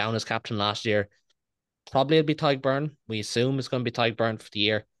stood down as captain last year. Probably it'll be Tyke Byrne. We assume it's going to be Tyke Byrne for the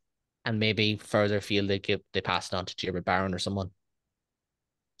year. And maybe further afield they pass it on to Diarmuid Barron or someone.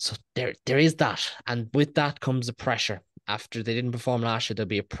 So there is that. And with that comes the pressure. After they didn't perform last year, there'll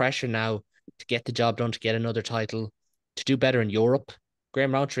be a pressure now to get the job done, to get another title, to do better in Europe.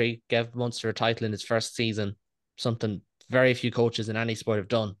 Graham Rowntree gave Munster a title in his first season, something very few coaches in any sport have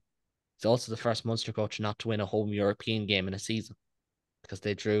done. He's also the first Munster coach not to win a home European game in a season because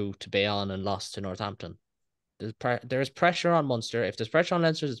they drew to Bayonne and lost to Northampton. There's pressure on Munster. If there's pressure on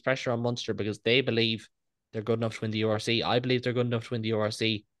Leinster, there's pressure on Munster because they believe they're good enough to win the URC. I believe they're good enough to win the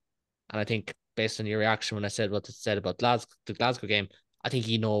URC. And I think based on your reaction when I said what it said about the Glasgow game, I think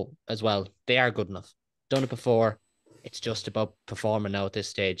you know as well, they are good enough. Done it before. It's just about performing now at this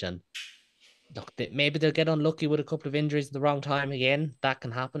stage. And look, maybe they'll get unlucky with a couple of injuries at the wrong time again. That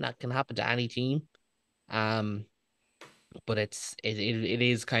can happen. That can happen to any team. But it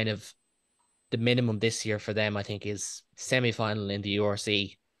is kind of the minimum this year for them, I think, is semi-final in the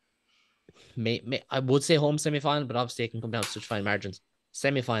URC. I would say home semi-final, but obviously it can come down to such fine margins.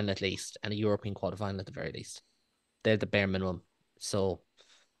 Semi-final at least, and a European quarter-final at the very least. They're the bare minimum. So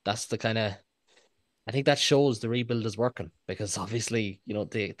that's the kind of, I think that shows the rebuild is working because obviously,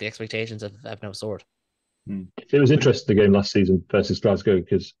 the expectations have now soared. It was interesting the game last season versus Glasgow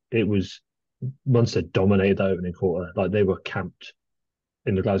because it was Munster dominated that opening quarter. Like they were camped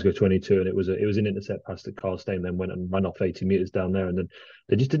in the Glasgow 22, and it was an intercept pass that Carl Stein then went and ran off 80 meters down there, and then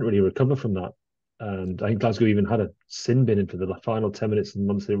they just didn't really recover from that. And I think Glasgow even had a sin bin in for the final 10 minutes, and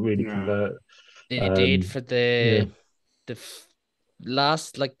Munster really convert. They did for the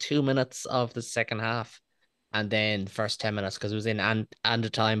last like 2 minutes of the second half, and then first 10 minutes because it was in and a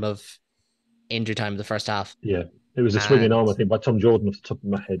time of injury time of the first half. Yeah, it was a swinging arm, I think, by Tom Jordan off the top of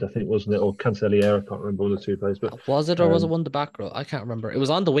my head, I think, wasn't it? Or Cancelliere, I can't remember all the two players. But was it, or was it one the back row? I can't remember. It was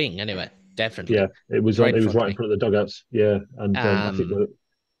on the wing anyway, definitely. Yeah, it was right in front of the dugouts. Yeah, and I think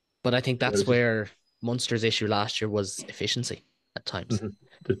but I think that's where Munster's issue last year was efficiency at times.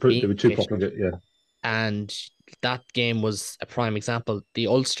 They were too profligate, yeah. And that game was a prime example. The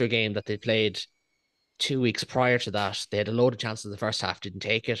Ulster game that they played 2 weeks prior to that, they had a load of chances in the first half, didn't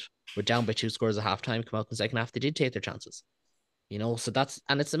take it. Were down by 2 scores at halftime, come out in the second half, they did take their chances. So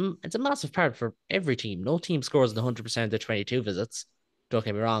it's a massive part for every team. No team scores 100% of their 22 visits. Don't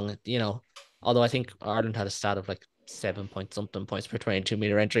get me wrong, although I think Ireland had a stat of like 7 point something points per 22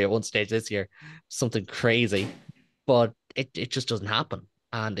 meter entry at one stage this year, something crazy, but it just doesn't happen.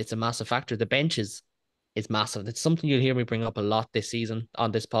 And it's a massive factor. The bench is massive. It's something you'll hear me bring up a lot this season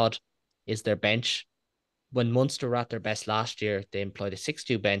on this pod is their bench. When Munster were at their best last year, they employed a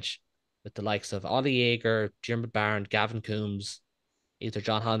 6-2 bench with the likes of Ollie Yeager, Diarmuid Barron, Gavin Coombs, either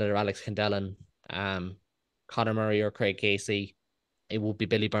John Holland or Alex Kendellen, Conor Murray or Craig Casey. It would be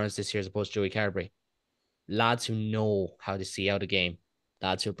Billy Burns this year as opposed to Joey Carberry. Lads who know how to see out a game.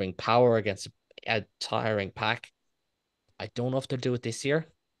 Lads who bring power against a tiring pack. I don't know if they'll do it this year,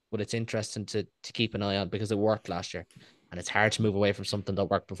 but it's interesting to keep an eye on because it worked last year. And it's hard to move away from something that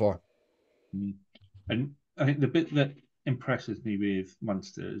worked before. And I think the bit that impresses me with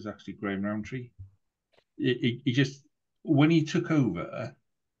Munster is actually Graham Rowntree. He just, when he took over,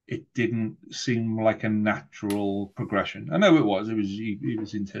 it didn't seem like a natural progression. I know it was he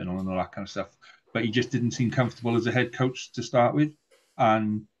was internal and all that kind of stuff, but he just didn't seem comfortable as a head coach to start with.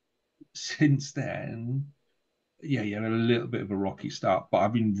 And since then, yeah, he had a little bit of a rocky start, but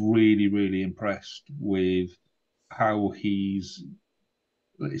I've been really, really impressed with how he's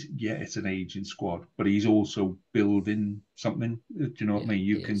it's an aging squad, but he's also building something. Do you know what I Yeah, mean?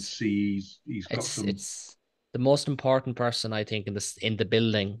 You he can is. see he's got It's some. it's the most important person I think in the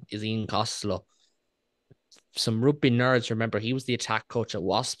building is Ian Costello. Some rugby nerds remember he was the attack coach at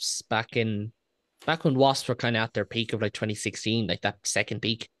Wasps back when Wasps were kind of at their peak of like 2016, like that second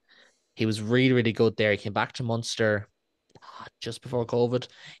peak. He was really, really good there. He came back to Munster just before COVID.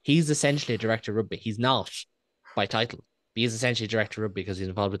 He's essentially a director of rugby. He's not by title. He is essentially a director of rugby because he's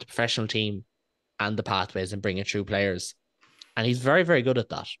involved with the professional team and the pathways and bringing through players. And he's very, very good at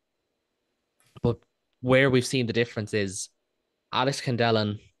that. But where we've seen the difference is Alex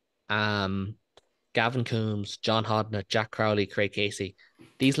Candellin, um, Gavin Coombs, John Hodnett, Jack Crowley, Craig Casey.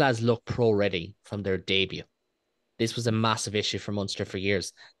 These lads look pro ready from their debut. This was a massive issue for Munster for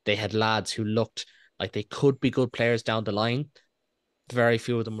years. They had lads who looked like they could be good players down the line. Very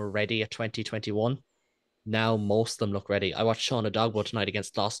few of them were ready at 2021. Now most of them look ready. I watched Sean Adogbo tonight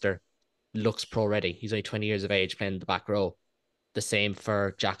against Gloucester. Looks pro ready. He's only 20 years of age playing in the back row. The same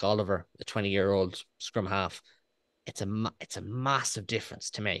for Jack Oliver, a 20-year-old scrum half. It's a massive difference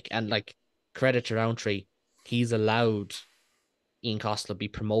to make. And like credit to Roundtree, he's allowed Ian Costello be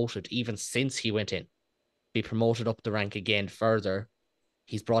promoted even since he went in, be promoted up the rank again further.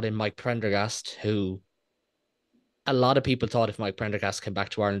 He's brought in Mike Prendergast, who a lot of people thought if Mike Prendergast came back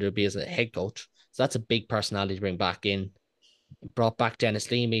to Ireland, it would be as a head coach. So that's a big personality to bring back in. Brought back Dennis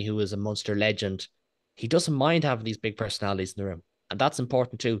Leamy, who is a Munster legend. He doesn't mind having these big personalities in the room. And that's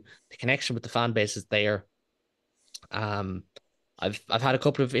important too. The connection with the fan base is there. Um, I've had a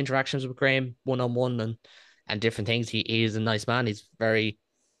couple of interactions with Graham one on one and different things. He is a nice man.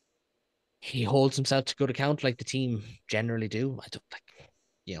 He holds himself to good account like the team generally do. I don't like,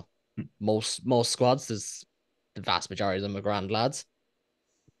 you know, most squads, there's the vast majority of them are grand lads,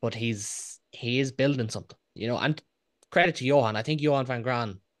 but he is building something, and credit to Johan. I think Johan van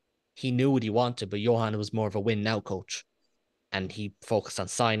Graan, he knew what he wanted, but Johan was more of a win now coach. And he focused on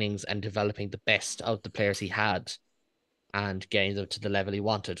signings and developing the best out of the players he had and getting them to the level he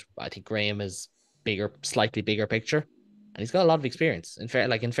wanted. I think Graham is bigger, slightly bigger picture, and he's got a lot of experience. In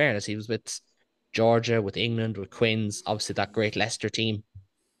fairness, he was with Georgia, with England, with Quins, obviously that great Leicester team,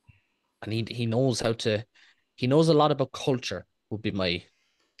 and he knows how to. He knows a lot about culture. Would be my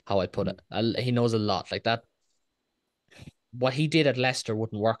how I put it. He knows a lot like that. What he did at Leicester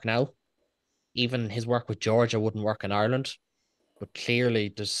wouldn't work now. Even his work with Georgia wouldn't work in Ireland. But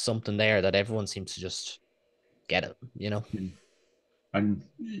clearly, there's something there that everyone seems to just get it. And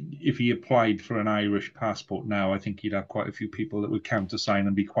if he applied for an Irish passport now, I think he'd have quite a few people that would countersign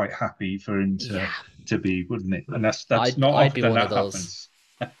and be quite happy for him Yeah, to be, wouldn't it? And that's not I'd be often one of that those. happens.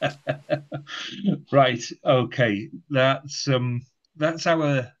 Right. Okay. That's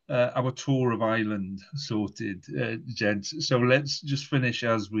our tour of Ireland sorted, gents. So let's just finish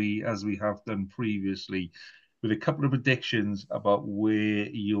as we have done previously with a couple of predictions about where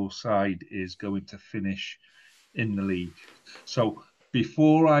your side is going to finish in the league. So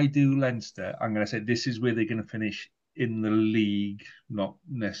before I do Leinster, I'm going to say this is where they're going to finish in the league, not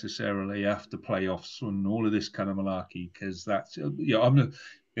necessarily after playoffs and all of this kind of malarkey, because that's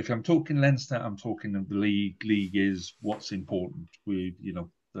if I'm talking Leinster, I'm talking of the league. League is what's important.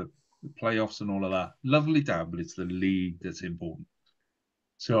 The playoffs and all of that. Lovely damn, but it's the league that's important.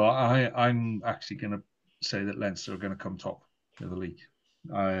 So I'm actually going to say that Leinster are going to come top of the league.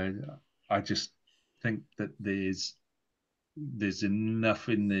 I just think that there's enough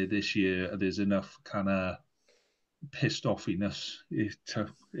in there this year. There's enough kind of pissed offiness,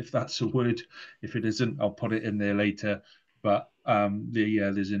 if that's a word. If it isn't, I'll put it in there later. But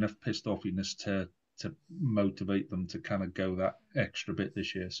there's enough pissed offiness to motivate them to kind of go that extra bit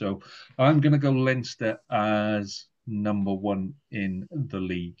this year. So I'm going to go Leinster as number one in the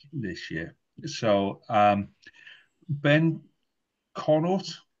league this year. So Ben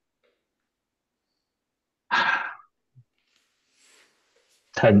Connaught.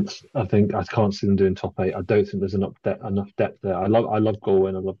 Tenth, I think. I can't see them doing top eight. I don't think there's enough depth there. I love Galway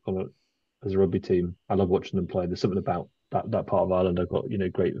and I love Connaught as a rugby team. I love watching them play. There's something about that part of Ireland I've got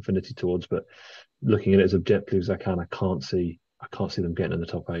great affinity towards. But looking at it as objectively as I can, I can't see them getting in the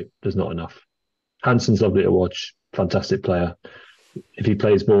top eight. There's not enough. Hanson's lovely to watch, fantastic player. If he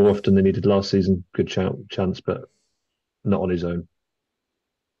plays more often than he did last season, good chance, but not on his own.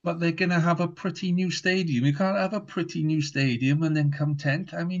 But they're going to have a pretty new stadium. You can't have a pretty new stadium and then come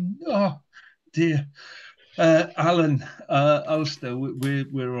 10th. I mean, oh, dear. Alan, Ulster,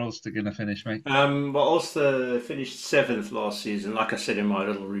 where Ulster going to finish, mate? Well, Ulster finished seventh last season. Like I said in my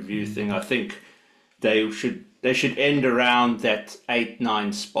little review thing, I think they should end around that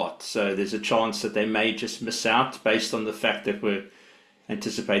 8-9 spot. So there's a chance that they may just miss out based on the fact that we're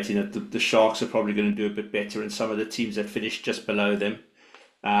anticipating that the Sharks are probably going to do a bit better, and some of the teams that finished just below them.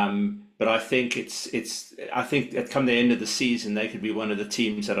 But I think I think at come the end of the season they could be one of the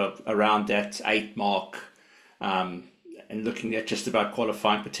teams that are around that 8 mark, and looking at just about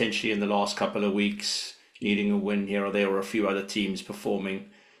qualifying potentially in the last couple of weeks, needing a win here or there, or a few other teams performing.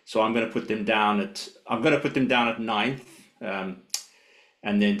 So I'm going to put them down at ninth, and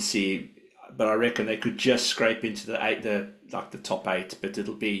then see. But I reckon they could just scrape into the top 8, but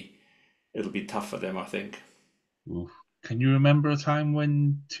it'll be tough for them, I think. Oof. Can you remember a time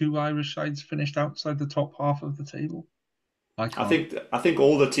when 2 Irish sides finished outside the top half of the table? I can't. I think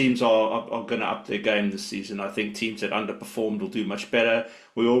all the teams are going to up their game this season. I think teams that underperformed will do much better.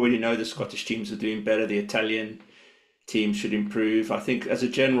 We already know the Scottish teams are doing better. The Italian teams should improve. I think as a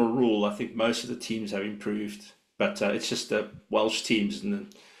general rule, I think most of the teams have improved, but it's just the Welsh teams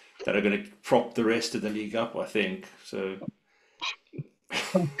that are going to prop the rest of the league up, I think. So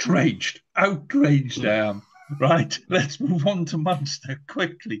outraged I am. Right, let's move on to Munster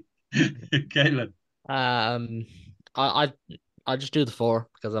quickly. Galen. I I'll just do the 4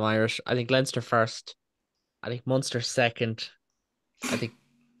 because I'm Irish. I think Leinster first. I think Munster second. I think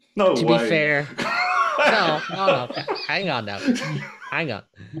no to way. be fair, no. Hang on now. Hang on.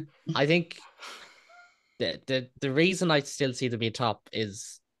 I think the reason I still see them being top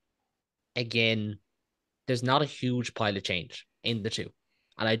is, again, there's not a huge pile of change in the two,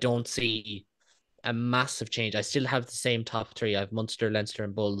 and I don't see a massive change. I still have the same top 3. I have Munster, Leinster,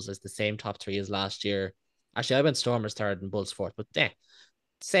 and Bulls as the same top 3 as last year. Actually, I went Stormers third and Bulls fourth, but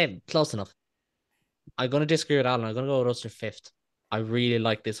same, close enough. I'm going to disagree with Alan. I'm going to go with Ulster fifth. I really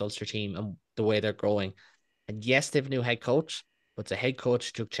like this Ulster team and the way they're growing. And yes, they have a new head coach, but it's a head coach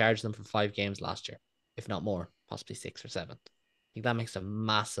who took charge of them for 5 games last year, if not more, possibly 6 or 7. I think that makes a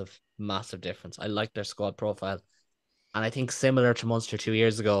massive, massive difference. I like their squad profile. And I think similar to Munster 2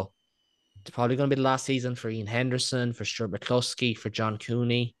 years ago, it's probably going to be the last season for Ian Henderson, for Stuart McCluskey, for John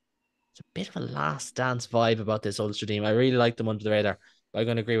Cooney. It's a bit of a last dance vibe about this Ulster team. I really like them under the radar. But I'm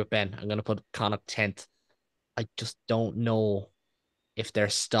going to agree with Ben. I'm going to put Connacht 10th. I just don't know if their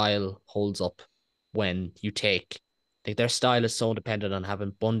style holds up when you take. I think their style is so dependent on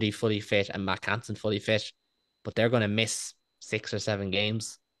having Bundy fully fit and Matt Hansen fully fit, but they're going to miss 6 or 7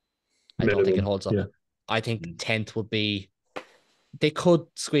 games. I don't think it holds up. Yeah. I think 10th would be. They could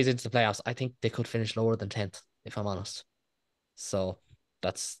squeeze into the playoffs. I think they could finish lower than 10th, if I'm honest. So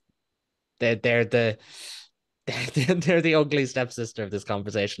they're the ugly stepsister of this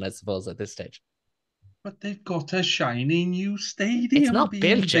conversation, I suppose, at this stage. But they've got a shiny new stadium. It's not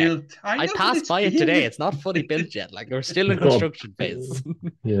built yet. I passed by it today. It's not fully built yet. Like, we're still in construction phase.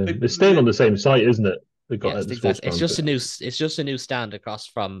 Yeah, it's staying on the same site, isn't it? They got exactly. It's just a new stand across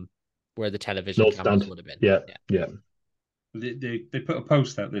from where the television cameras would have been. Yeah. They put a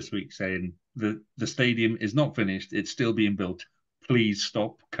post out this week saying the stadium is not finished. It's still being built. Please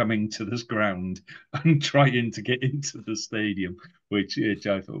stop coming to this ground and trying to get into the stadium, which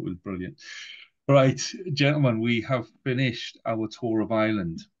I thought was brilliant. Right, gentlemen, we have finished our tour of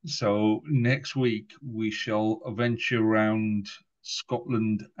Ireland. So next week we shall venture around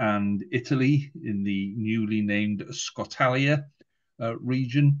Scotland and Italy in the newly named Scotalia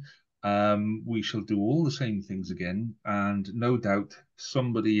region. We shall do all the same things again, and no doubt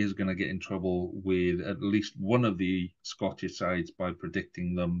somebody is going to get in trouble with at least one of the Scottish sides by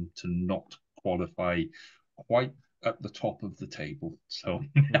predicting them to not qualify quite at the top of the table. So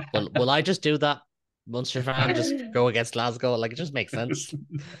will I just do that? Munster fan just go against Glasgow? Like, it just makes sense.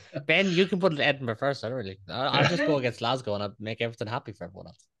 Ben, you can put Edinburgh first. I don't really. I'll just go against Glasgow and I'll make everything happy for everyone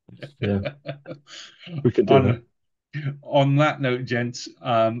else. Yeah, we can do that. On that note, gents,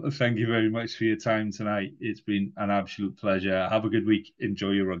 thank you very much for your time tonight. It's been an absolute pleasure. Have a good week. Enjoy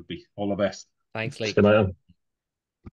your rugby. All the best. Thanks, Lee. Good night.